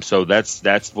 Yeah. So that's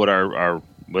what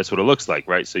that's what it looks like,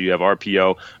 right? So you have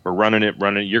RPO. We're running it.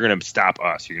 You're going to stop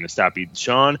us. You're going to stop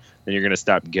Sean, then you're going to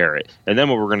stop Garrett. And then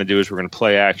what we're going to do is we're going to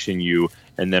play action you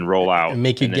and then roll out. And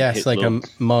make you guess like a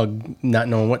mug, not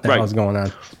knowing what the hell's going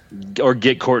on. Or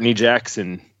get Courtney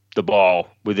Jackson the ball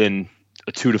within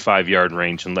a 2 to 5 yard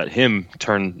range and let him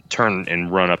turn and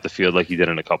run up the field like he did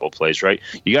in a couple of plays, right?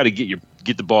 You got to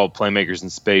get the ball playmakers in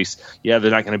space. Yeah,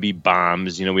 they're not going to be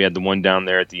bombs. We had the one down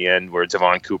there at the end where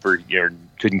Devon Cooper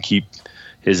couldn't keep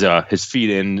his feet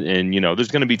in, and there's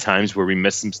going to be times where we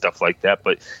miss some stuff like that,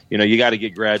 but you got to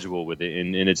get gradual with it,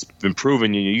 and it's been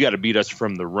proven you got to beat us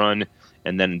from the run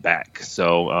and then back.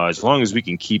 So as long as we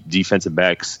can keep defensive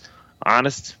backs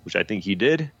honest, which I think he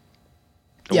did,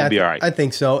 we'll be all right. I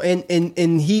think so.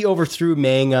 And he overthrew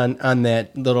Mang on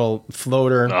that little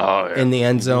floater in the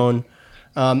end zone.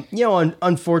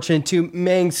 Unfortunate too.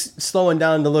 Mang's slowing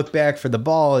down to look back for the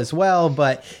ball as well,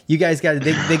 but you guys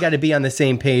they got to be on the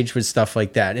same page with stuff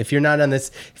like that. If you're not on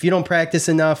this, if you don't practice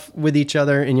enough with each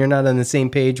other and you're not on the same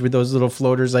page with those little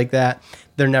floaters like that,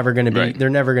 they're never going to be, they're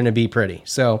never going to be pretty.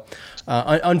 So,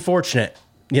 unfortunate.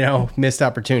 Missed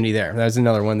opportunity there. That was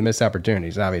another one of the missed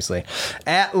opportunities, obviously.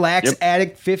 At Lax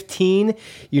Addict 15,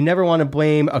 you never want to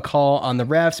blame a call on the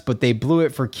refs, but they blew it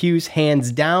for Cuse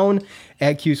hands down.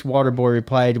 At Cuse Waterboy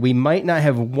replied, we might not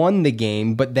have won the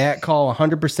game, but that call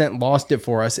 100% lost it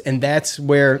for us, and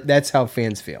that's how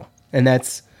fans feel. And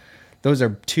those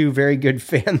are two very good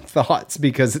fan thoughts,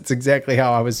 because it's exactly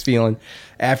how I was feeling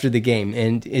after the game,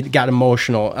 and it got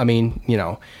emotional. I mean,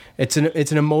 it's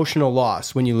an emotional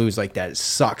loss when you lose like that. It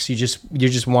sucks. You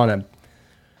just want to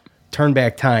turn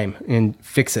back time and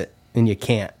fix it, and you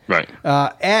can't. Right.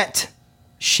 At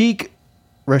Sheikh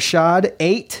Rashad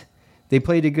 8, they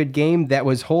played a good game. That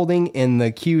was holding, and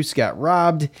the Cuse got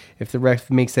robbed. If the ref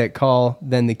makes that call,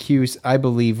 then the Cuse, I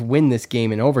believe, win this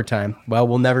game in overtime. Well,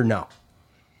 we'll never know,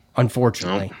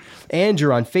 unfortunately. No.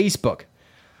 Andrew on Facebook.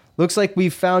 Looks like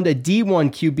we've found a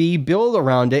D1 QB, build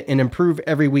around it, and improve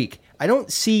every week. I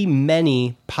don't see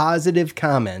many positive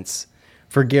comments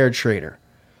for Garrett Schrader.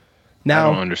 Now,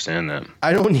 I don't understand that.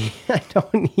 I don't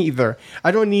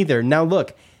either. Now,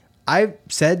 look, I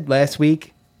said last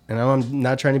week, and I'm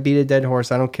not trying to beat a dead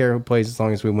horse. I don't care who plays as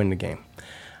long as we win the game.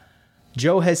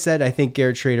 Joe has said, I think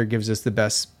Garrett Schrader gives us the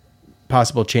best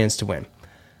possible chance to win.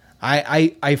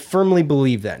 I firmly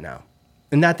believe that now.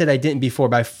 And not that I didn't before,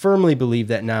 but I firmly believe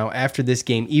that now after this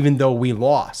game, even though we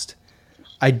lost.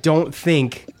 I don't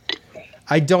think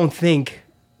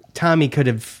Tommy could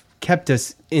have kept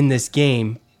us in this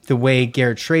game the way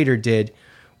Garrett Schrader did,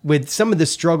 with some of the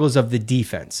struggles of the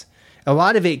defense. A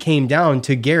lot of it came down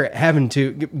to Garrett having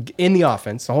to, in the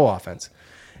offense, the whole offense,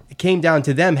 it came down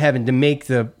to them having to make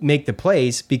the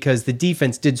plays, because the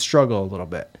defense did struggle a little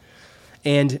bit.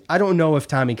 And I don't know if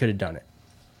Tommy could have done it.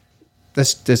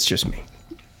 That's just me.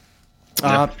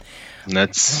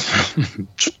 That's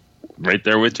right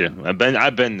there with you. I've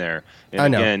been there. And I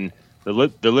know. Again,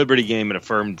 the Liberty game, and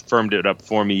firmed it up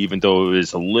for me, even though it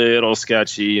was a little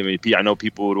sketchy. I mean, I know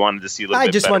people would wanted to see a little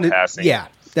bit better passing. Yeah,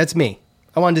 that's me.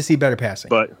 I wanted to see better passing.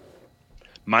 But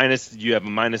you have a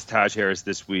minus Taj Harris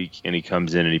this week, and he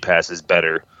comes in and he passes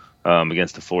better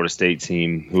against the Florida State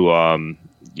team, who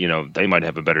they might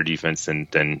have a better defense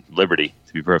than Liberty,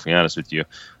 to be perfectly honest with you.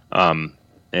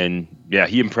 And yeah,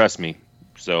 he impressed me.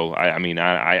 So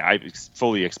I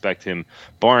fully expect him,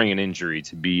 barring an injury,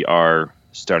 to be our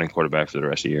starting quarterback for the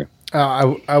rest of the year.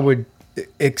 I would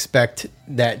expect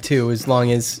that too, as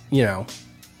long as,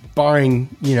 barring,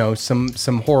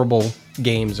 some horrible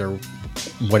games or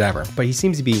whatever. But he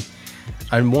seems to be,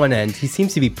 on one end, he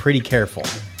seems to be pretty careful.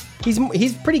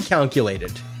 He's pretty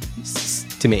calculated,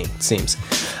 to me, it seems.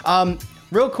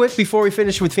 Real quick, before we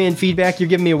finish with fan feedback, you're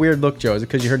giving me a weird look, Joe. Is it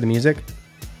because you heard the music?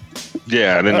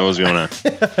 Yeah, I didn't know what was going on.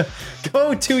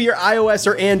 Go to your iOS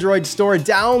or Android store,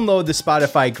 download the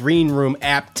Spotify Green Room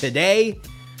app today.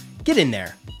 Get in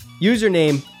there.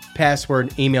 Username,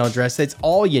 password, email address. That's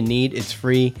all you need. It's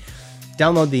free.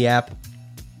 Download the app.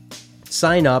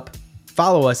 Sign up.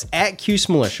 Follow us at Cuse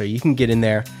Militia. You can get in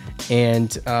there,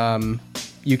 and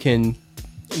you can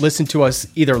listen to us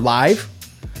either live,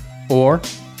 or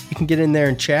you can get in there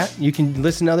and chat. You can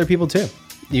listen to other people too.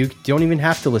 You don't even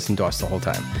have to listen to us the whole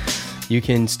time. You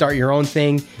can start your own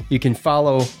thing. You can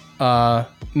follow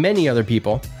many other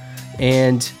people,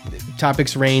 and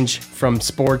topics range from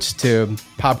sports to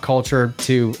pop culture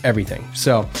to everything.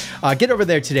 So get over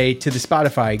there today to the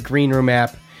Spotify Green Room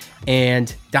app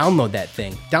and download that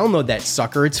thing. Download that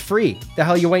sucker. It's free. The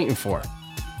hell you waiting for?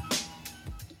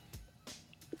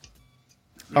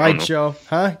 All right, Joe.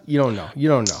 Huh? You don't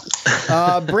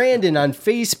know. Brandon on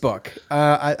Facebook.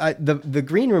 The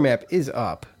Green Room app is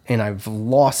up, and I've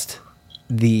lost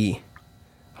the...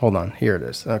 Hold on. Here it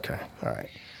is. Okay. All right.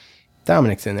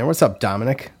 Dominic's in there. What's up,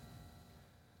 Dominic?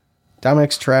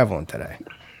 Dominic's traveling today.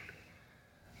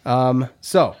 All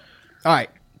right.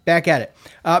 Back at it.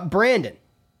 Brandon.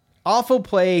 Awful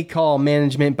play call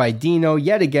management by Dino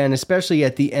yet again, especially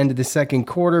at the end of the second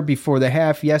quarter before the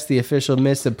half. Yes, the official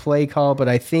missed a play call, but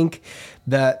I think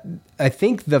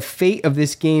the fate of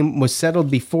this game was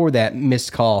settled before that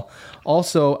missed call.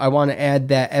 Also, I want to add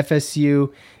that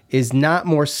FSU is not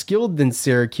more skilled than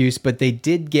Syracuse, but they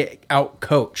did get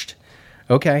out-coached.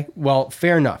 Okay, well,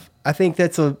 fair enough. I think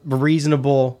that's a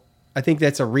reasonable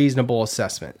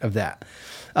assessment of that.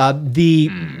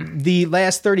 The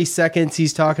last 30 seconds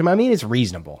he's talking about, I mean, it's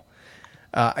reasonable.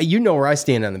 You know where I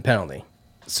stand on the penalty.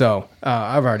 So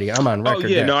I'm on record. Oh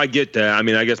yeah, there. no, I get that. I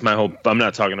mean, I guess I'm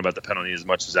not talking about the penalty as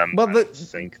much as I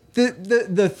think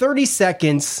the 30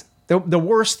 seconds, the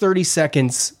worst 30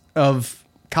 seconds of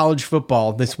college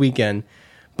football this weekend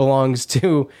belongs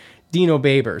to Dino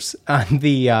Babers on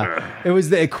the. It was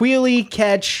the Aquili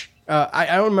catch. I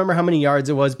don't remember how many yards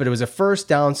it was, but it was a first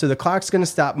down, so the clock's going to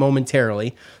stop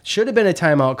momentarily. Should have been a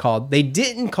timeout called. They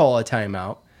didn't call a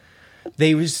timeout.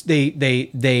 They rushed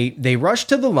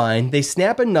to the line. They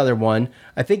snap another one.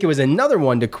 I think it was another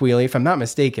one to Quealy, if I'm not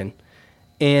mistaken.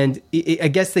 And I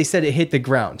guess they said it hit the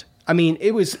ground. I mean,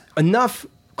 it was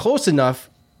close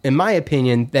enough, in my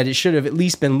opinion, that it should have at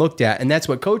least been looked at. And that's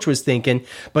what Coach was thinking.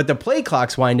 But the play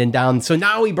clock's winding down, so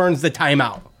now he burns the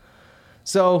timeout.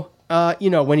 So,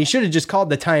 when he should have just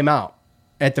called the timeout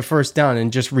at the first down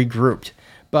and just regrouped.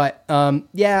 But,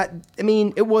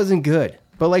 it wasn't good.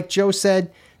 But like Joe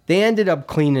said, they ended up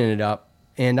cleaning it up.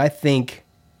 And I think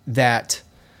that,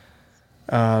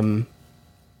 as long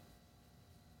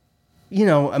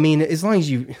as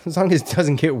it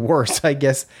doesn't get worse, I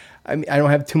guess, I don't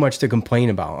have too much to complain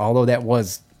about, although that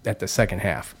was at the second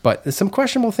half. But there's some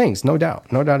questionable things, no doubt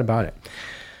about it.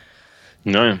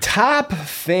 No. Top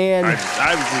fan. I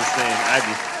was just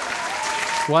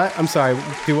saying. What? I'm sorry.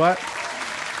 Do what?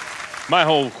 My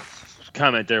whole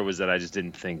comment there was that I just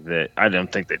didn't think that. I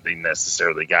don't think that they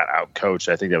necessarily got out coached.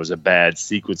 I think that was a bad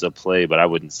sequence of play, but I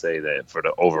wouldn't say that for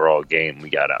the overall game we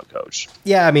got out coached.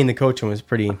 Yeah, I mean the coaching was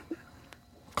pretty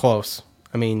close.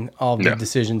 I mean, all the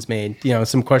decisions made.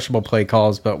 Some questionable play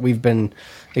calls, but we've been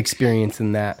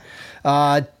experiencing that.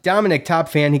 Dominic, top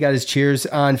fan, he got his cheers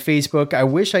on Facebook. I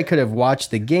wish I could have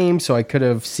watched the game so I could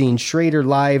have seen Schrader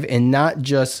live and not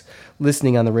just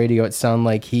listening on the radio. It sounded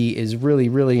like he is really,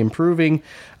 really improving.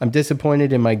 I'm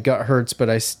disappointed and my gut hurts, but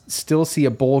I still see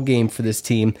a bowl game for this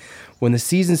team. When the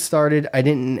season started, I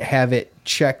didn't have it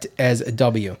checked as a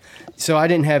W. So I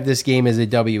didn't have this game as a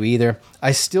W either.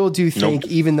 I still do think,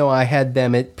 even though I had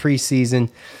them at preseason,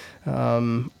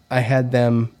 I had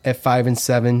them at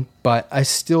 5-7, but I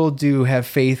still do have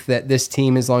faith that this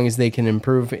team, as long as they can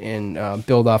improve and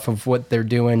build off of what they're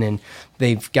doing, and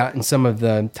they've gotten some of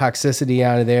the toxicity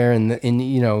out of there, and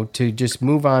to just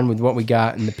move on with what we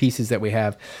got and the pieces that we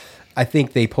have, I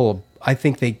think they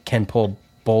can pull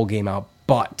a bowl game out,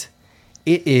 but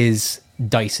it is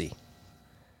dicey,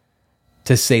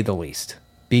 to say the least,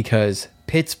 because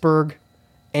Pittsburgh,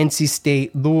 NC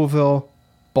State, Louisville,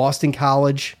 Boston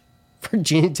College,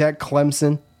 Virginia Tech,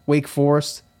 Clemson, Wake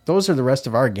Forest. Those are the rest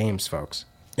of our games, folks.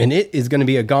 And it is going to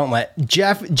be a gauntlet.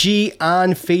 Jeff G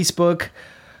on Facebook.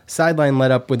 Sideline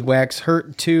let up with wax.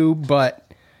 Hurt too, but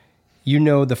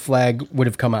the flag would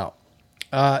have come out.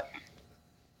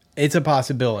 It's a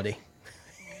possibility.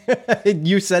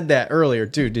 You said that earlier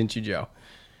too, didn't you, Joe?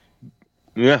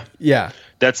 Yeah. Yeah.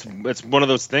 That's one of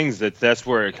those things that's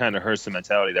where it kind of hurts the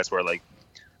mentality. That's where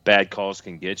bad calls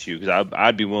can get you, because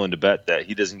I'd be willing to bet that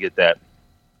he doesn't get that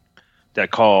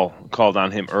call called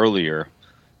on him earlier.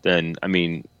 Then, I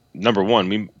mean, number one,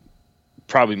 we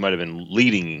probably might have been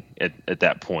leading at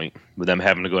that point with them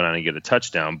having to go down and get a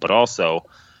touchdown, but also,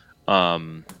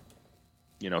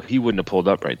 he wouldn't have pulled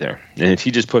up right there. And if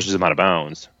he just pushes him out of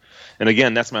bounds, and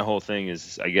again, that's my whole thing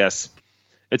is, I guess,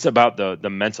 it's about the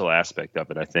mental aspect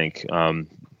of it. I think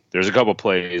there's a couple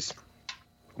plays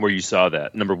where you saw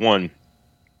that. Number one,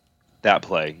 that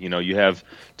play,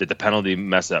 did the penalty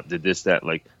mess up? Did this, that?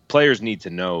 Players need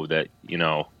to know that,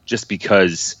 just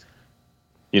because,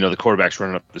 the quarterback's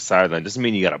running up the sideline doesn't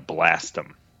mean you got to blast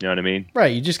them. You know what I mean?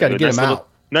 Right. You just got to get them out.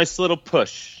 Nice little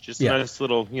push. Just a nice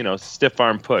little, stiff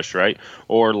arm push, right?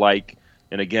 Or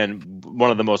and again,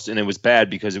 one of the most, and it was bad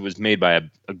because it was made by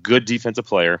a good defensive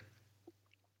player.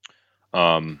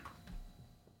 And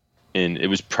it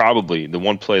was probably the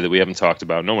one play that we haven't talked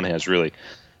about. No one has really.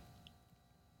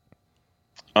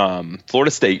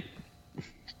 Florida State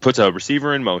puts a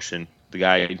receiver in motion. The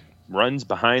guy runs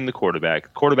behind the quarterback. The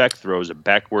quarterback throws a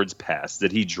backwards pass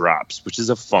that he drops, which is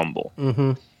a fumble.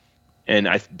 Mm-hmm. And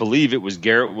I believe it was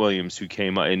Garrett Williams who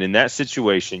came up. And in that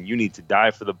situation, you need to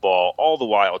dive for the ball, all the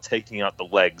while taking out the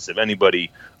legs of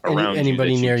anybody around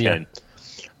anybody you near you.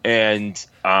 And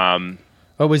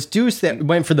it was Deuce that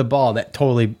went for the ball that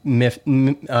totally missed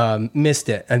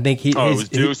it. I think it was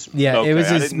Deuce? It was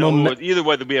his moment. Either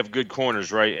way, we have good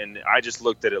corners, right? And I just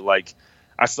looked at it like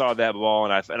I saw that ball,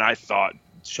 and I thought,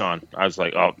 Sean, I was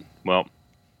like, oh, well,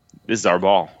 this is our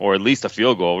ball, or at least a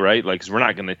field goal, right? Because we're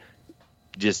not going to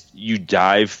you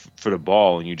dive for the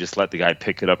ball and you just let the guy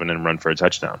pick it up and then run for a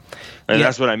touchdown. And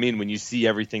that's what I mean when you see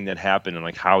everything that happened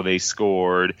and how they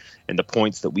scored and the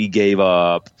points that we gave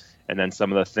up. And then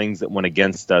some of the things that went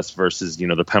against us versus,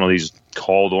 the penalties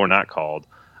called or not called.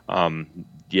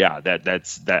 yeah,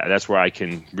 that's where I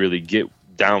can really get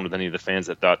down with any of the fans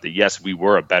that thought that, yes, we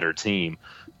were a better team,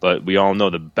 but we all know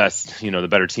the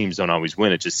better teams don't always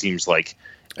win. It just seems like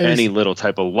any little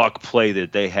type of luck play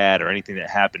that they had or anything that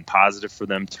happened positive for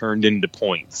them turned into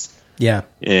points. Yeah.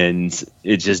 And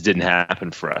it just didn't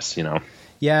happen for us,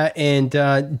 Yeah,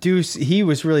 and Deuce, he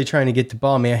was really trying to get the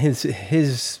ball, man.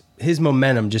 His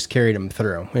momentum just carried him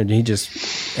through, and he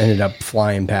just ended up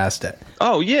flying past it.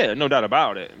 Oh, yeah, no doubt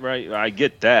about it, right? I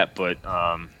get that, but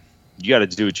you got to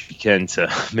do what you can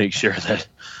to make sure that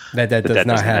does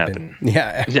not happen.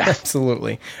 Yeah,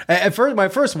 absolutely. At first, my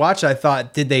first watch, I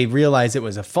thought, did they realize it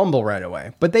was a fumble right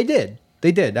away? But they did.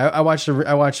 They did. I watched the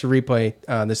replay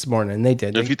this morning, and they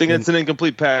did. If you think it's an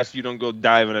incomplete pass, you don't go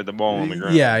diving at the ball on the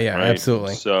ground. Yeah, right?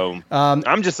 Absolutely. So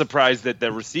I'm just surprised that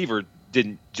the receiver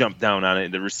didn't jump down on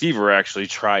it. The receiver actually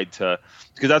tried to,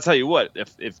 because I'll tell you what,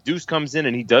 if Deuce comes in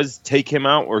and he does take him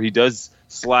out or he does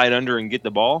slide under and get the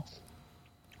ball,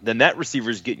 then that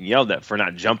receiver's getting yelled at for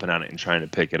not jumping on it and trying to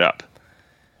pick it up.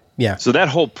 Yeah. So that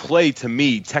whole play, to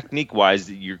me, technique-wise,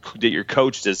 that you're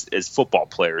coached as football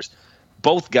players,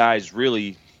 both guys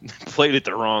really played it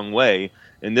the wrong way,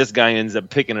 and this guy ends up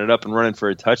picking it up and running for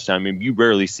a touchdown. I mean, you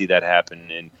rarely see that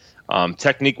happen. And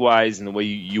technique-wise and the way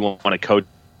you want to coach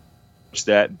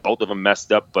that, both of them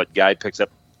messed up, but guy picks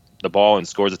up the ball and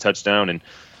scores a touchdown, and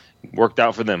worked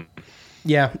out for them.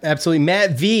 Yeah, absolutely.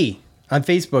 Matt V on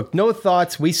Facebook, no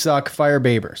thoughts, we suck, fire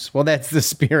Babers. Well, that's the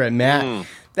spirit, Matt.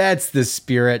 That's the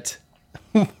spirit.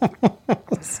 I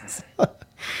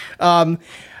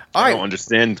don't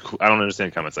understand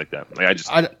comments like that. Like,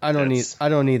 I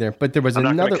don't either. But there was I'm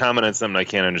another. not going to comment on something I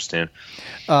can't understand.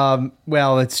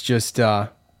 Well, it's just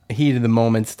heat of the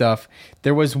moment stuff.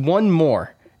 There was one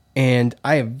more, and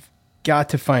I have got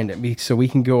to find it so we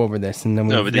can go over this. And then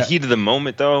but the heat of the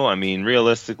moment, though. I mean,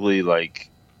 realistically, like,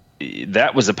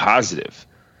 that was a positive.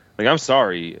 Like, I'm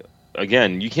sorry.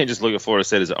 Again, you can't just look at Florida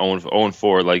State as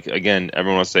 0-4. Like, again,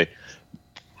 everyone wants to say,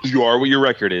 you are what your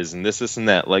record is, and this, and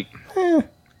that. Like,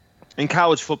 in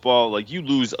college football, like, you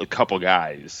lose a couple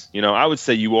guys. I would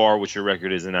say you are what your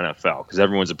record is in NFL because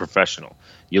everyone's a professional.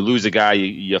 You lose a guy,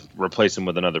 you replace him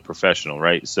with another professional,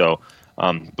 right? So,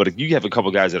 but if you have a couple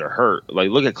guys that are hurt, like,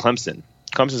 look at Clemson.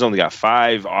 Clemson's only got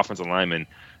 5 offensive linemen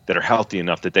that are healthy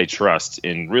enough that they trust,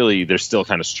 and really they're still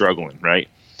kind of struggling, right?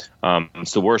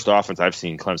 It's the worst offense I've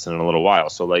seen Clemson in a little while.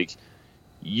 So, like,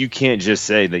 you can't just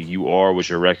say that you are what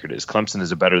your record is. Clemson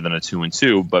is better than a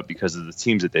 2-2, but because of the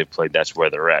teams that they've played, that's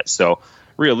where they're at. So,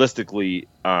 realistically,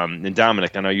 and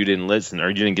Dominic, I know you didn't listen or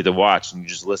you didn't get to watch, and you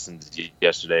just listened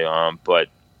yesterday. But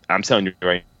I'm telling you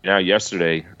right now,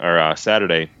 yesterday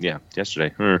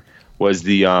was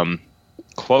the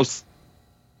closest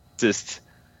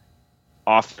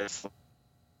offense.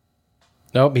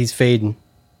 Nope, he's fading.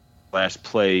 Last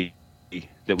play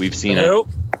that we've seen on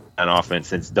offense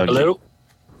since Doug. Hello?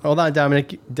 Hold on,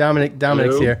 Dominic. Dominic's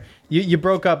Hello? here. You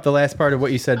broke up the last part of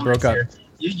what you said. Broke up.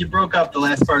 You broke up the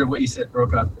last part of what you said.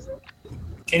 Broke up.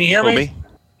 Can you hear me?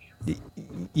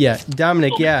 Yeah,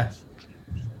 Dominic. Yeah.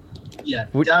 Yeah,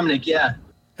 Dominic. Yeah.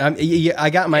 I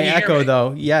got my echo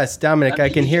though. Yes, Dominic, I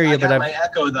can hear you, but my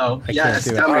echo though. Yes,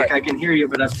 Dominic, I can hear you,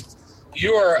 but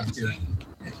you are.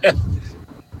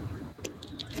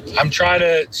 I'm trying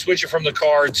to switch it from the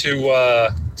car to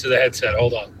the headset.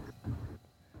 Hold on.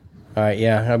 All right,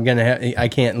 yeah, I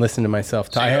can't listen to myself.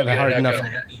 I have a hard enough.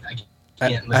 I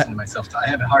can't listen to myself. I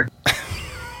have a hard.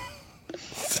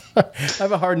 I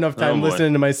have a hard enough time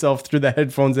listening to myself through the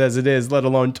headphones as it is, let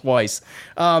alone twice.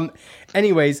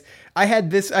 Anyways, I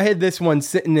had this one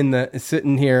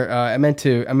sitting here. I meant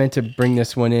to bring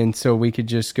this one in so we could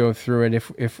just go through it.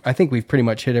 If I think we've pretty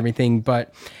much hit everything,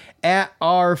 but at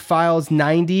our files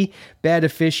 90, bad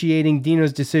officiating,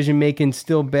 Dino's decision making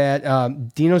still bad.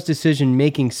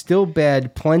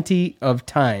 Plenty of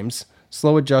times.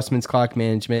 Slow adjustments, clock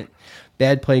management,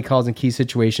 bad play calls in key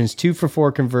situations, 2 for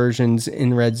 4 conversions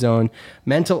in red zone,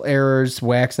 mental errors,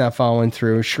 Wax not following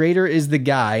through. Schrader is the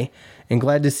guy, and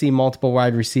glad to see multiple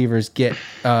wide receivers get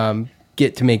to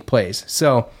make plays.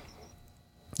 So,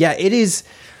 yeah, it is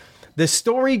the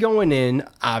story going in.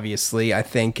 Obviously, I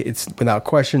think it's without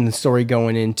question the story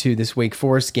going into this Wake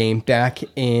Forest game back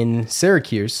in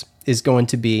Syracuse is going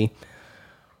to be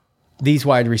these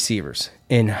wide receivers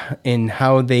and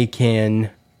how they can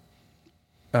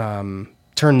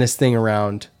turn this thing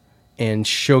around and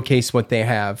showcase what they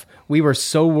have. We were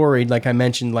so worried, like I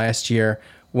mentioned last year,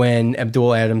 when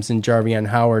Abdul Adams and Jarvion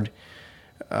Howard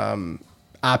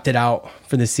opted out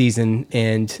for the season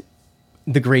and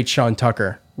the great Sean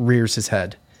Tucker rears his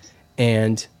head.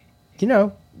 And,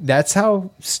 that's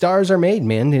how stars are made,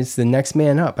 man. It's the next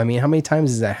man up. I mean, how many times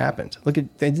has that happened?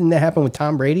 Didn't that happen with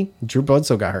Tom Brady? Drew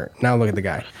Bledsoe got hurt. Now look at the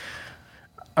guy.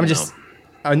 I'm just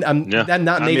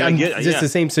the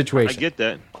same situation. I get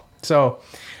that. So,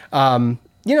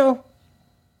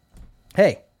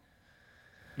 hey,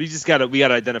 we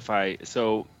gotta identify.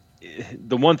 So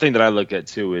the one thing that I look at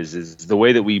too is the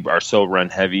way that we are so run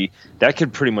heavy. That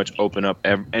could pretty much open up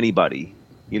anybody.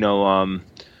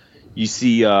 You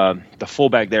see the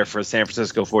fullback there for the San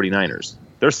Francisco 49ers.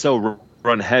 They're so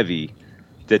run heavy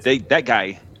that that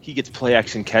guy, he gets play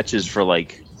action catches for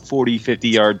like 40,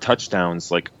 50-yard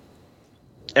touchdowns like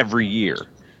every year.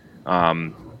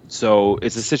 So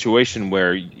it's a situation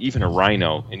where even a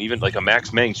Rhino and even like a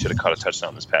Max Mang should have caught a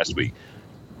touchdown this past week.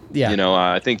 Yeah.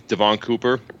 I think Devon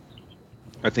Cooper,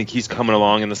 I think he's coming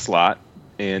along in the slot,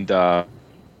 and I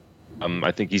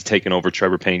think he's taking over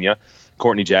Trevor Pena.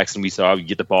 Courtney Jackson, we saw, you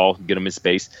get the ball, get him in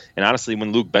space. And honestly,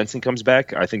 when Luke Benson comes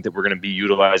back, I think that we're going to be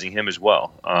utilizing him as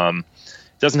well. It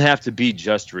doesn't have to be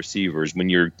just receivers. When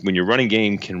your running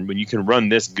game when you can run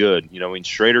this good, when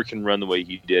Schrader can run the way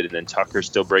he did, and then Tucker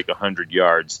still break 100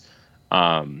 yards,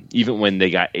 even when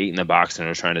they got 8 in the box and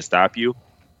are trying to stop you,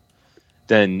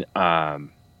 then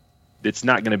it's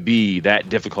not going to be that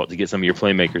difficult to get some of your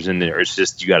playmakers in there. It's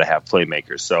just you got to have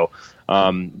playmakers. So,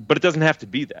 but it doesn't have to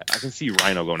be that. I can see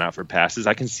Rhino going out for passes.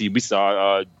 We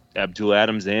saw Abdul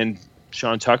Adams and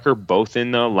Sean Tucker both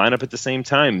in the lineup at the same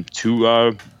time. Two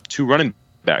running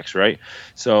backs, right?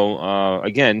 So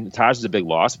again, Taj is a big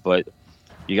loss, but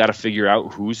you got to figure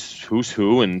out who's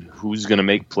who and who's going to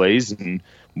make plays and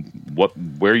what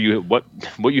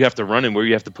you have to run and where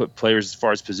you have to put players as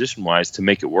far as position wise to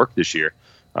make it work this year.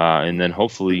 And then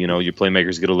hopefully, your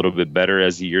playmakers get a little bit better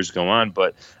as the years go on.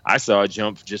 But I saw a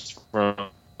jump just from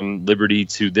Liberty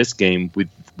to this game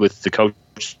with the coach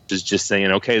just saying,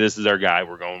 okay, this is our guy.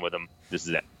 We're going with him. This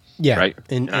is it. Yeah. Right.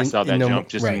 And I saw that jump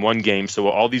just in one game. So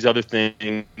all these other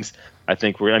things, I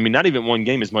think not even one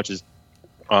game as much as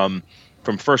from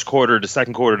first quarter to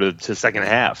second quarter to second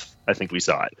half, I think we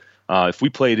saw it. If we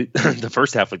played the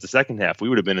first half like the second half, we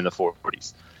would have been in the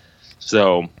 40s.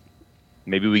 So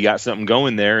maybe we got something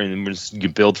going there, and you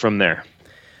build from there.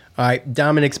 All right,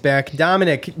 Dominic's back.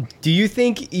 Dominic, do you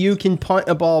think you can punt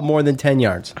a ball more than 10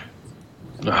 yards?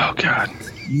 Oh, God.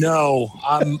 No,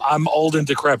 I'm old and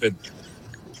decrepit.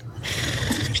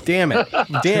 Damn it.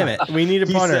 We need a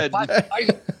punter.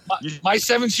 My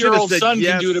 7-year-old son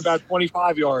can do it about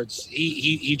 25 yards.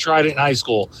 He tried it in high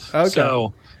school. Okay.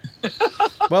 So.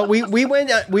 Well, we used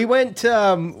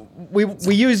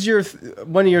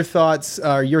one of your thoughts,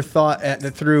 your thought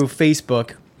through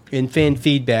Facebook in fan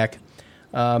feedback.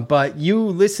 But you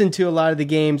listen to a lot of the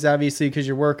games, obviously, because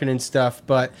you're working and stuff.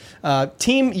 But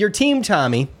your team,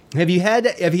 Tommy, have you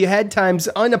had times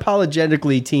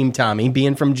unapologetically, Team Tommy,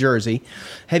 being from Jersey?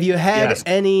 Have you had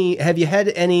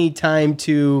any time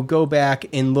to go back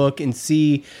and look and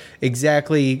see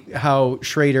exactly how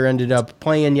Schrader ended up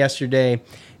playing yesterday?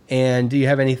 And do you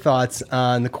have any thoughts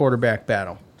on the quarterback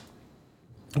battle?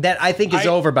 That I think is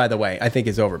over, by the way. I think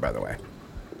it's over.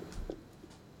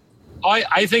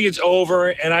 I think it's over,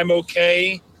 and I'm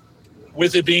okay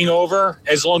with it being over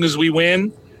as long as we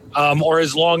win, or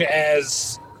as long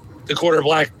as the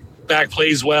quarterback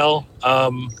plays well.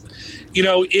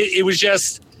 It was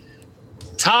just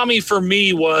Tommy for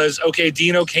me was, okay,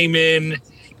 Dino came in,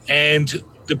 and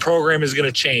the program is going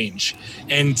to change.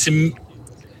 And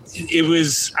it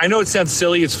was, I know it sounds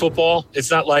silly, it's football, it's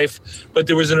not life, but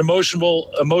there was an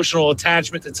emotional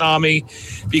attachment to Tommy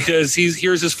because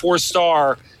here's his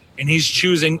 4-star and he's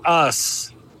choosing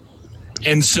us.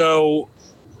 And so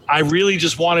I really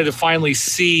just wanted to finally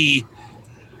see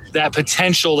that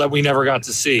potential that we never got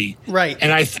to see. Right.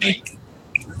 And I think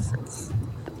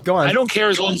go on. I don't care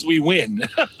as long as we win.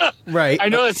 Right. I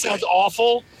know that sounds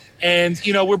awful. And,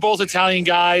 we're both Italian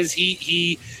guys.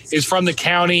 He is from the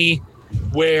county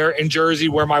in Jersey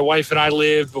where my wife and I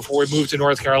lived before we moved to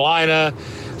North Carolina.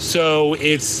 So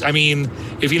if he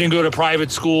didn't go to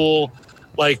private school,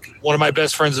 like one of my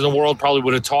best friends in the world probably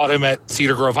would have taught him at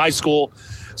Cedar Grove High School.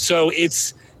 So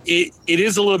it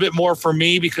is a little bit more for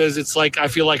me because it's like I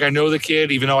feel like I know the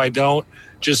kid, even though I don't,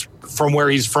 just from where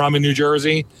he's from in New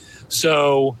Jersey.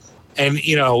 So, and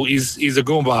he's a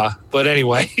Goomba, but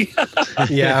anyway.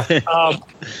 Yeah. To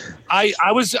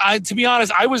be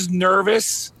honest, I was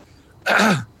nervous.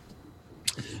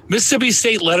 Mississippi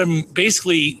State let him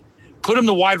basically put him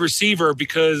the wide receiver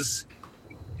because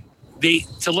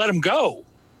to let him go.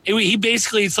 He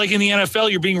basically, it's like in the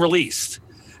NFL, you're being released.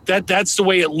 That's the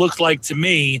way it looked like to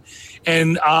me.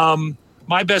 And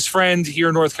my best friend here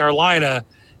in North Carolina,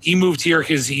 he moved here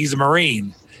because he's a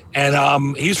Marine.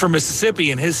 and he's from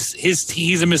Mississippi, and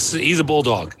he's a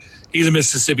Bulldog. He's a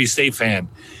Mississippi State fan,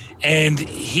 and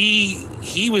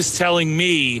he was telling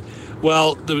me,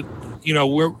 well,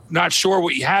 we're not sure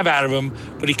what you have out of him,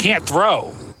 but he can't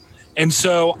throw, and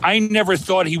so I never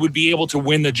thought he would be able to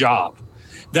win the job.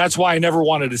 That's why I never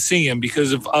wanted to see him,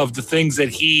 because of the things that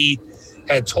he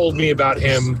had told me about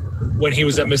him when he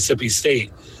was at Mississippi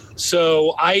State.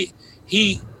 So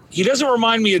he doesn't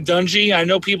remind me of Dungy. I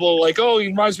know people are like, oh, he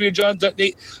reminds me of John.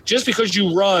 Just because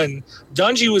you run,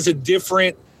 Dungy was a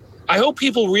different. I hope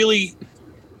people really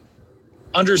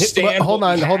understand. Hold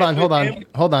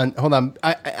on.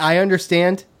 I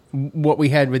understand what we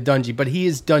had with Dungy, but he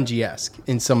is Dungy-esque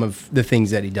in some of the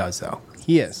things that he does, though.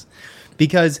 He is.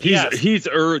 Because he's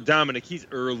Dominic. He's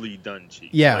early Dungy.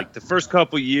 Yeah, like the first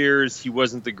couple years, he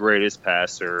wasn't the greatest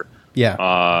passer.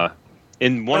 Yeah,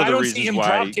 and one of the reasons I don't see him why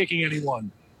drop kicking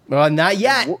anyone. Well, not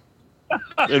yet.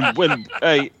 And when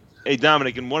hey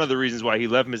Dominic, and one of the reasons why he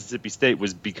left Mississippi State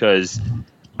was because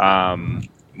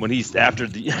when he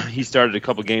started a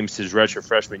couple games his redshirt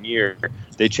freshman year,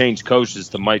 they changed coaches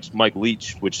to Mike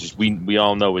Leach, which is we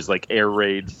all know is like air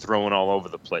raid throwing all over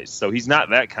the place. So he's not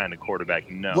that kind of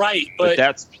quarterback, no. Right, but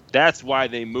that's why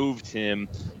they moved him,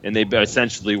 and they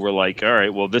essentially were like, all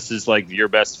right, well, this is like your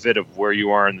best fit of where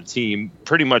you are in the team.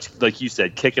 Pretty much, like you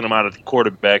said, kicking him out of the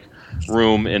quarterback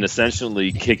room and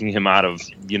essentially kicking him out of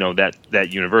that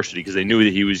university because they knew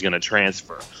that he was going to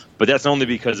transfer. But that's only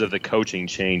because of the coaching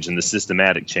change and the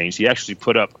systematic change. He actually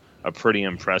put up a pretty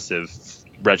impressive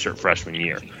redshirt freshman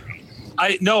year.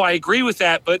 I agree with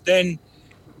that, but then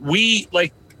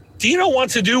Dino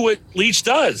wants to do what Leach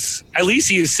does. At least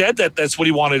he has said that that's what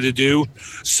he wanted to do.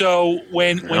 So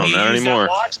when he used that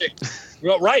logic,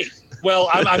 right? Well,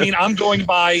 I'm going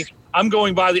by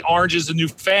the orange is the new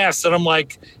fast, and I'm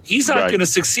like, he's not going to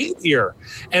succeed here.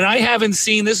 And I haven't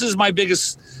seen. This is my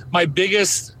biggest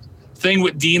thing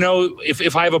with Dino.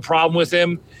 If I have a problem with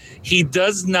him, he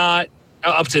does not.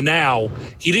 Up to now,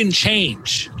 he didn't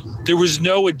change. There was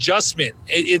no adjustment.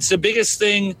 It's the biggest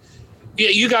thing.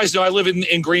 You guys know I live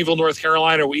in Greenville, North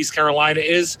Carolina, where East Carolina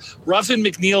is. Ruffin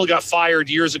McNeil got fired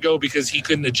years ago because he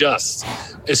couldn't adjust,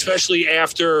 especially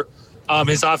after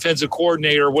his offensive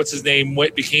coordinator, what's his name,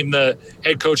 became the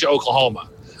head coach of Oklahoma.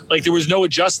 Like, there was no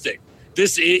adjusting.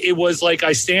 It was like,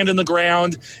 I stand in the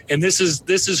ground, and this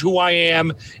is who I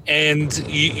am, and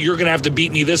you're going to have to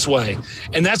beat me this way.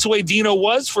 And that's the way Dino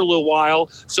was for a little while.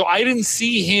 So I didn't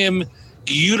see him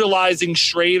utilizing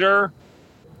Schrader.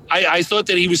 I thought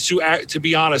that he was to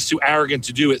be honest, too arrogant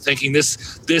to do it, thinking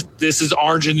this is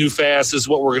orange and new fast, this is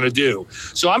what we're going to do.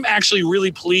 So I'm actually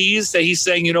really pleased that he's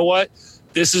saying, you know what?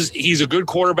 He's a good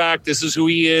quarterback. This is who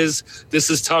he is. This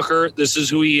is Tucker. This is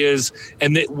who he is.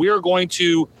 And that we're going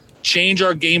to change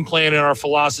our game plan and our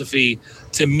philosophy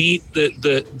to meet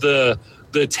the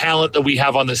talent that we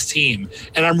have on this team.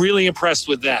 And I'm really impressed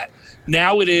with that.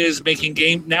 Now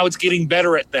it's getting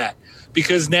better at that,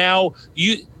 because now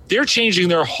they're changing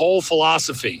their whole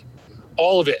philosophy,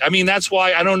 all of it. I mean, that's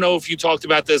why, I don't know if you talked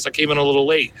about this. I came in a little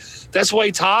late. That's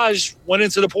why Taj went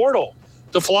into the portal.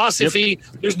 The philosophy,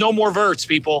 There's no more verts,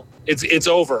 people. It's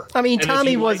over. I mean,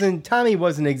 Tommy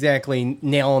wasn't exactly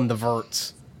nailing the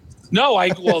verts. No,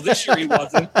 this year he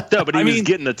wasn't. No, but he was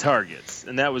getting the targets,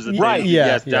 and that was the thing. Right, yeah.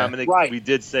 Yes, Dominic, we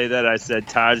did say that. I said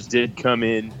Taj did come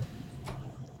in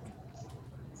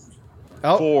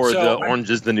for the orange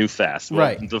is the new fast. Well,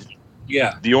 right.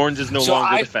 The orange is no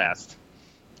longer the fast.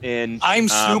 And I'm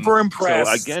super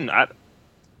impressed. So again, that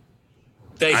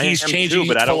he's changing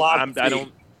his philosophy. I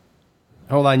don't.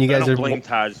 Hold on, you guys are. Blame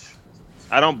Taj.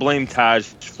 I don't blame Taj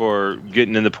for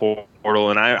getting in the portal,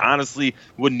 and I honestly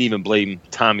wouldn't even blame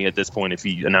Tommy at this point if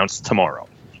he announced tomorrow.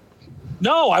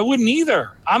 No, I wouldn't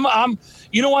either. I'm.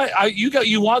 You know what?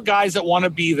 You want guys that want to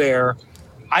be there.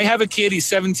 I have a kid. He's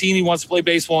 17. He wants to play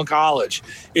baseball in college.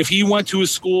 If he went to a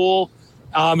school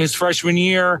his freshman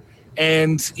year,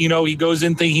 and he goes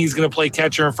in thinking he's going to play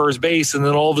catcher and first base, and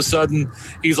then all of a sudden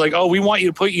he's like, "Oh, we want you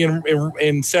to put you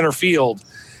in center field."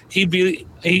 He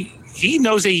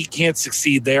knows that he can't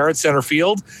succeed there at center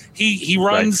field. He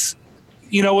runs,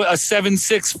 a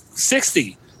 7.6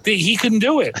 60. He couldn't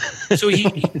do it. So you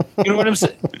know what I'm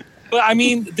saying? But I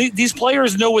mean, these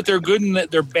players know what they're good and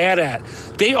that they're bad at.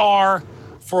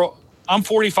 I'm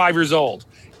 45 years old.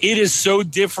 It is so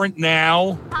different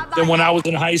now than when I was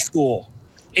in high school.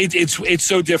 It's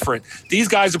so different. These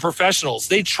guys are professionals.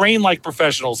 They train like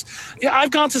professionals. Yeah,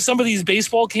 I've gone to some of these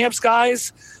baseball camps,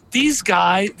 guys. These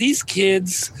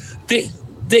kids,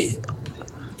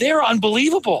 they're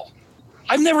unbelievable.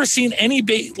 I've never seen any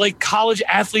college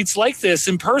athletes like this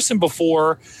in person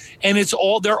before. And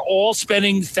they're all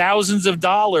spending thousands of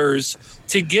dollars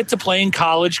to get to play in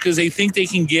college because they think they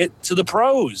can get to the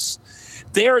pros.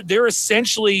 They're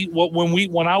essentially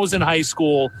when I was in high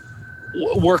school,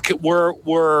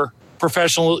 were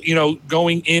professional,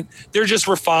 going in. They're just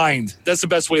refined. That's the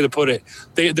best way to put it.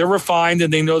 They're refined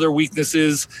and they know their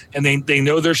weaknesses and they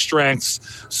know their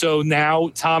strengths. So now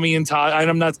Tommy and Taj,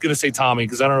 and I'm not going to say Tommy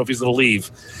because I don't know if he's going to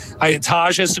leave.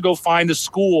 Taj has to go find a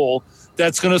school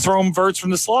that's going to throw him verts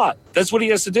from the slot. That's what he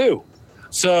has to do.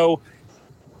 So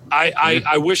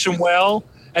I wish him well.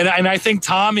 And I think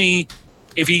Tommy,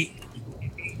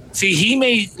 he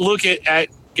may look at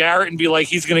Garrett and be like,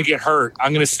 he's going to get hurt.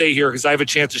 I'm going to stay here because I have a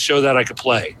chance to show that I could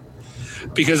play.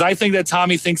 Because I think that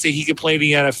Tommy thinks that he could play in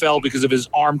the NFL because of his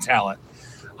arm talent.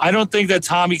 I don't think that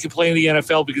Tommy can play in the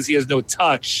NFL because he has no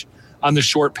touch on the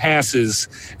short passes.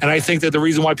 And I think that the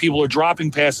reason why people are dropping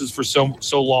passes for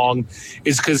so long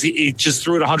is because he just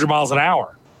threw it 100 miles an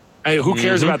hour. Who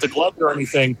cares about the glove or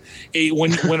anything?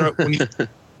 When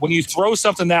you throw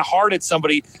something that hard at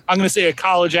somebody, I'm going to say a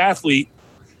college athlete,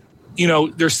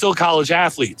 they're still college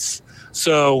athletes.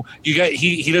 So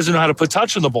he doesn't know how to put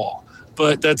touch on the ball.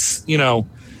 But that's,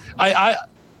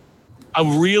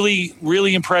 I'm really,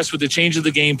 really impressed with the change of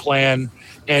the game plan.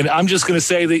 And I'm just going to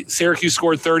say that Syracuse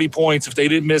scored 30 points. If they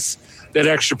didn't miss that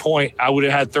extra point, I would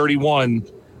have had 31.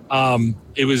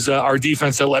 It was our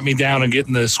defense that let me down and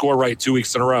getting the score right 2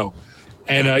 weeks in a row.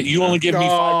 And you only give me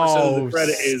 5% of the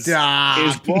credit is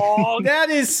wrong. That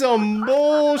is some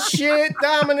bullshit,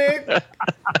 Dominic.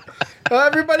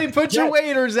 Everybody put your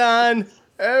waders on.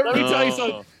 Let me tell you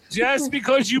something. Just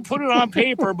because you put it on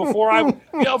paper before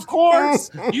of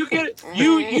course you get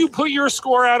you put your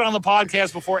score out on the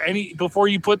podcast before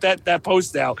you put that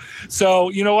post out.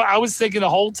 So I was thinking the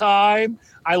whole time.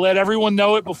 I let everyone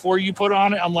know it before you put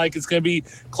on it. I'm like, it's going to be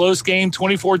close game,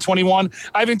 24-21.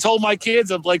 I even told my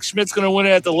kids, I'm like, Schmidt's going to win it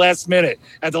at the last minute,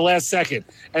 at the last second.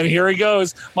 And here he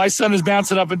goes. My son is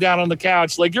bouncing up and down on the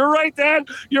couch like, you're right, Dad.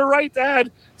 You're right,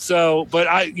 Dad. So,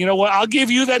 but you know what? I'll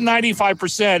give you that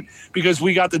 95% because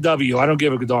we got the W. I don't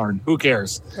give a darn. Who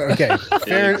cares? Okay.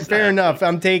 Fair enough.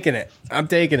 I'm taking it. All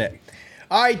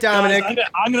right, Dominic. Guys,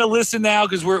 I'm going to listen now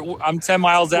because I'm 10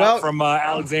 miles out from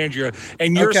Alexandria,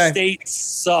 and your state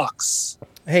sucks.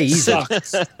 Hey, easy.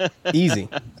 Sucks. Easy.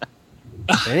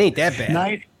 It ain't that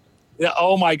bad.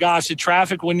 Oh my gosh, the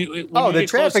traffic when you the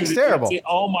traffic's terrible.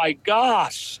 Oh my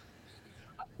gosh.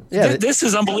 Yeah, this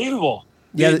is unbelievable.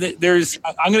 Yeah,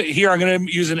 I'm gonna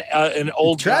use an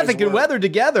old traffic and weather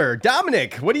together.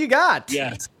 Dominic, what do you got?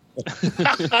 Yes.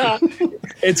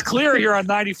 It's clear here on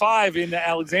 95 in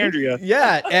Alexandria.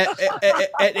 Yeah,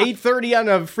 at 8:30 on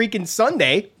a freaking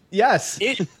Sunday. Yes.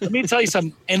 Let me tell you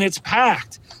something, and it's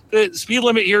packed. The speed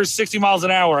limit here is 60 miles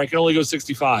an hour. I can only go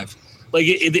 65. Like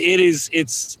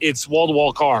it's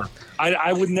wall-to-wall car.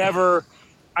 I would never.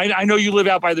 I know you live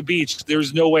out by the beach.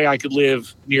 There's no way I could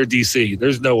live near DC.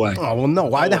 There's no way. Oh well, no.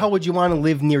 Why the hell would you want to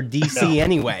live near DC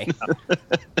anyway?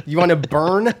 You want to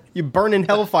burn? You burn in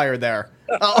hellfire there.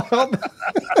 That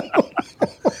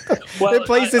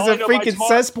place is a freaking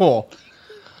cesspool.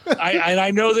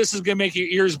 I know this is going to make your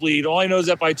ears bleed. All I know is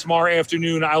that by tomorrow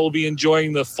afternoon, I will be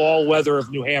enjoying the fall weather of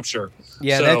New Hampshire.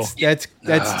 Yeah, so,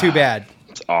 that's too bad.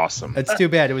 It's awesome. That's too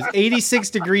bad. It was 86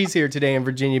 degrees here today in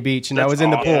Virginia Beach, and I was in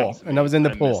the pool.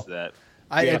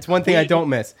 It's one thing I don't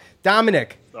miss.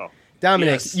 Dominic,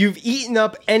 yes. You've eaten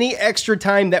up any extra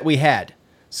time that we had,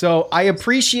 so I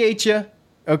appreciate you.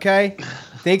 Okay,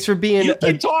 thanks for being. You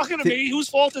keep talking to me. Whose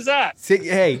fault is that?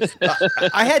 Hey,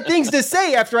 I had things to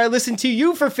say after I listened to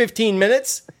you for 15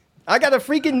 minutes. I got a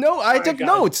freaking note. I took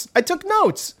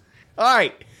notes. All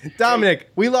right. Dominic,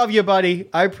 we love you, buddy.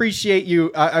 I appreciate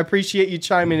you. I appreciate you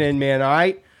chiming in, man. All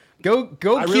right, go.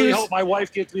 I really hope my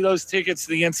wife gets me those tickets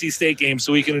to the NC State game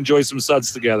so we can enjoy some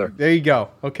suds together. There you go.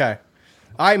 Okay.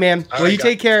 All right, man. You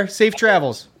take care. Safe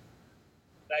travels.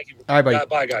 Thank you. All right, buddy.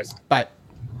 Bye, guys. Bye.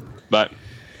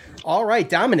 All right,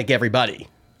 Dominic, everybody.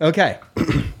 Okay.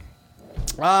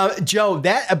 Joe,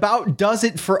 that about does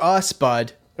it for us,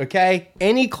 bud. Okay,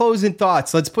 any closing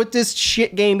thoughts? Let's put this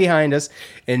shit game behind us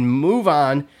and move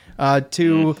on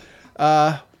to,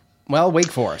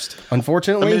 Wake Forest.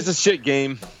 Unfortunately, it's a shit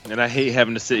game, and I hate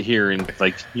having to sit here and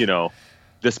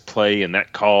this play and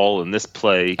that call and this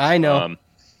play. I know.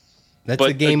 That's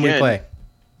the game we play.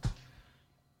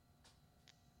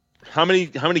 How many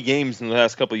games in the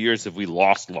last couple of years have we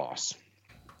lost? Lost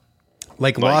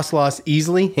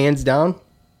easily, hands down.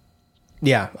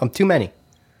 Yeah, too many.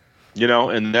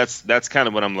 And that's kind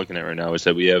of what I'm looking at right now is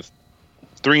that we have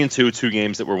 3-2, 2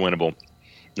 games that were winnable.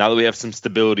 Now that we have some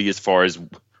stability as far as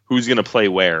who's going to play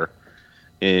where,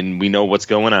 and we know what's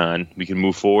going on. We can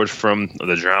move forward from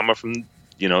the drama from,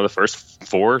 the first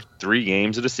 3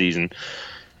 games of the season.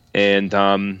 And,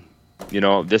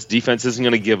 this defense isn't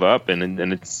going to give up, and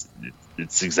it's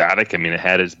exotic. I mean, it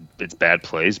had its bad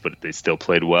plays, but they still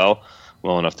played well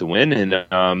enough to win.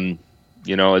 And,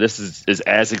 this is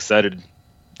as excited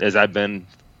as I've been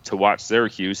to watch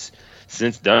Syracuse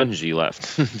since Dungy left,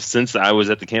 since I was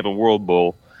at the Campbell World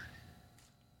Bowl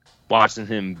watching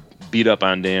him beat up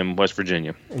on damn West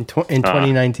Virginia. In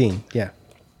 2019, yeah.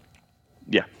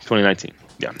 Yeah, 2019,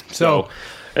 yeah. So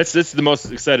it's the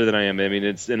most excited that I am. I mean,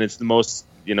 it's the most,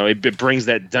 it brings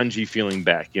that Dungy feeling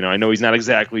back. I know he's not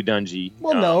exactly Dungy.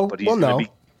 But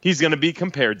he's going to be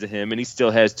compared to him, and he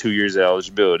still has 2 years of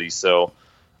eligibility. So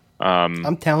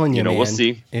I'm telling you, man, we'll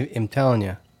see. I'm telling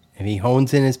you, if he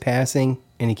hones in his passing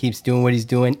and he keeps doing what he's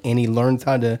doing and he learns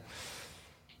how to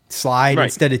slide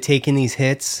instead of taking these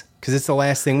hits, because it's the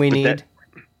last thing we need.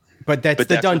 But that's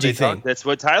the Dungy thing. That's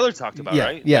what Tyler talked about,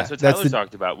 right? Yeah, that's what Tyler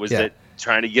talked about, was that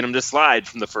trying to get him to slide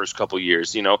from the first couple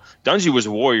years. Dungy was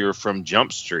a warrior from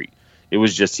Jump Street. It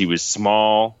was just he was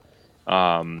small.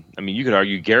 I mean, you could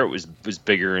argue Garrett was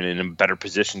bigger and in a better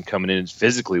position coming in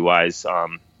physically wise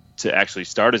to actually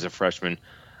start as a freshman.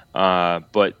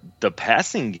 But the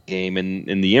passing game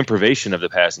and the improvisation of the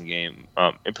passing game,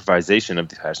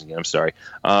 I'm sorry.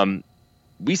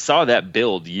 We saw that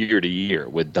build year to year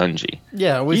with Dungy.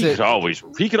 Yeah, he could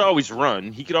always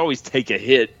run. He could always take a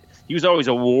hit. He was always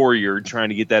a warrior trying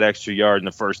to get that extra yard in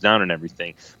the first down and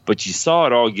everything. But you saw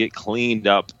it all get cleaned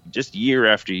up just year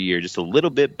after year, just a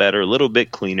little bit better, a little bit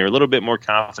cleaner, a little bit more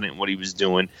confident in what he was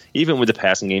doing, even with the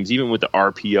passing games, even with the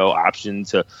RPO option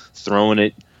to throwing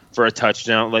it for a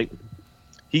touchdown. Like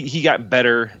he got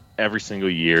better every single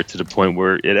year to the point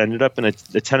where it ended up in a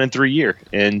 10-3 year.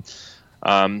 And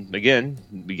again,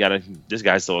 this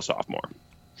guy's still a sophomore.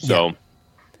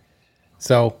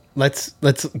 So let's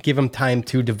give him time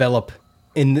to develop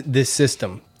in this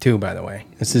system too, by the way.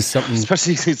 This is something,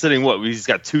 especially considering he's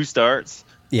got 2 starts.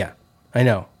 Yeah, I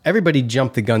know. Everybody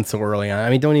jumped the gun so early on. I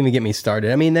mean, don't even get me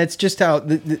started. I mean, that's just how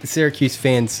the Syracuse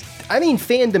fans,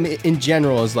 fandom in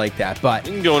general is like that. But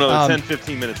you can go another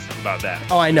 10-15 minutes about that.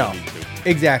 Oh, I know.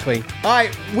 Exactly. All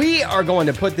right, we are going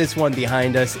to put this one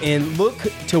behind us and look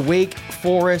to Wake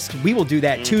Forest. We will do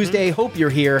that Tuesday. Hope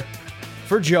you're here.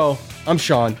 For Joe, I'm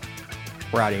Sean.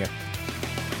 We're out of here.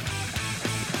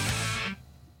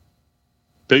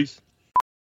 Peace.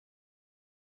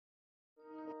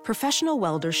 Professional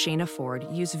welder Shayna Ford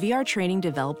used VR training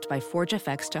developed by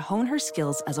ForgeFX to hone her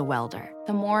skills as a welder.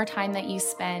 The more time that you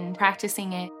spend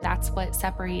practicing it, that's what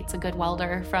separates a good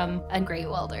welder from a great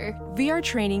welder. VR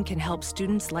training can help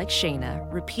students like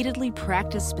Shayna repeatedly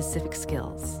practice specific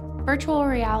skills. Virtual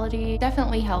reality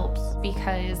definitely helps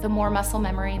because the more muscle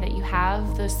memory that you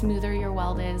have, the smoother your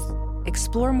weld is.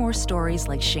 Explore more stories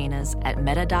like Shayna's at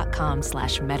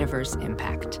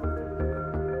meta.com/metaverseimpact.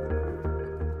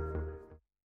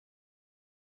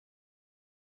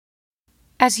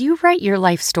 As you write your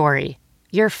life story,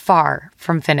 you're far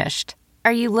from finished.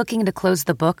 Are you looking to close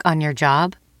the book on your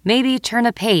job? Maybe turn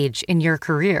a page in your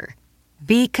career?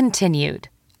 Be continued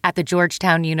at the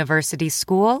Georgetown University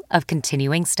School of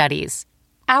Continuing Studies.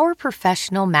 Our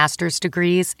professional master's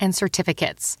degrees and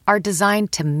certificates are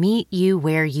designed to meet you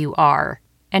where you are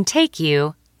and take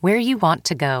you where you want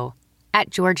to go. At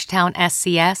Georgetown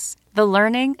SCS, the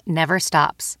learning never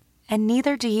stops, and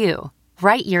neither do you.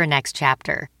 Write your next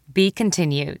chapter. Be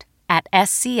continued at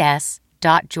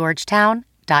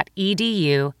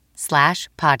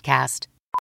scs.georgetown.edu/podcast.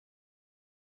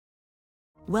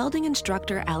 Welding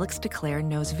instructor Alex DeClaire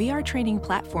knows VR training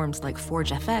platforms like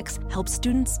ForgeFX help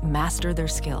students master their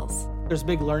skills. There's a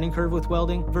big learning curve with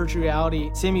welding. Virtual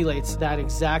reality simulates that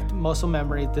exact muscle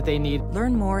memory that they need.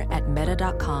 Learn more at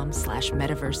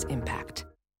meta.com/metaverseimpact.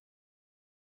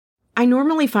 I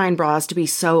normally find bras to be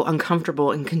so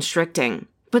uncomfortable and constricting,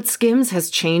 but Skims has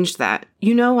changed that.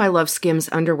 You know I love Skims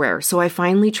underwear, so I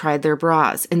finally tried their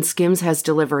bras, and Skims has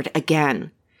delivered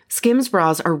again. Skims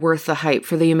bras are worth the hype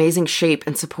for the amazing shape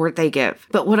and support they give,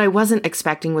 but what I wasn't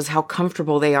expecting was how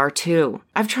comfortable they are too.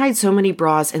 I've tried so many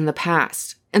bras in the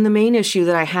past, and the main issue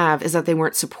that I have is that they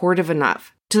weren't supportive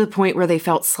enough, to the point where they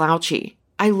felt slouchy.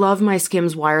 I love my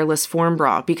Skims wireless form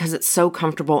bra because it's so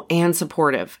comfortable and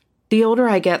supportive. The older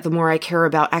I get, the more I care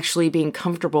about actually being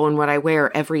comfortable in what I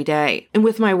wear every day. And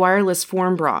with my wireless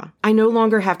form bra, I no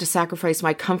longer have to sacrifice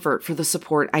my comfort for the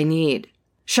support I need.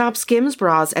 Shop Skims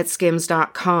bras at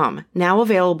skims.com, now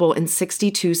available in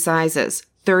 62 sizes,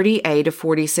 30A to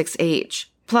 46H.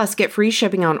 Plus, get free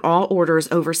shipping on all orders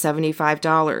over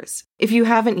 $75. If you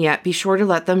haven't yet, be sure to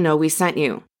let them know we sent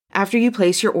you. After you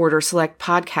place your order, select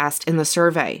podcast in the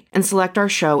survey and select our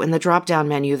show in the drop-down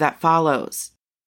menu that follows.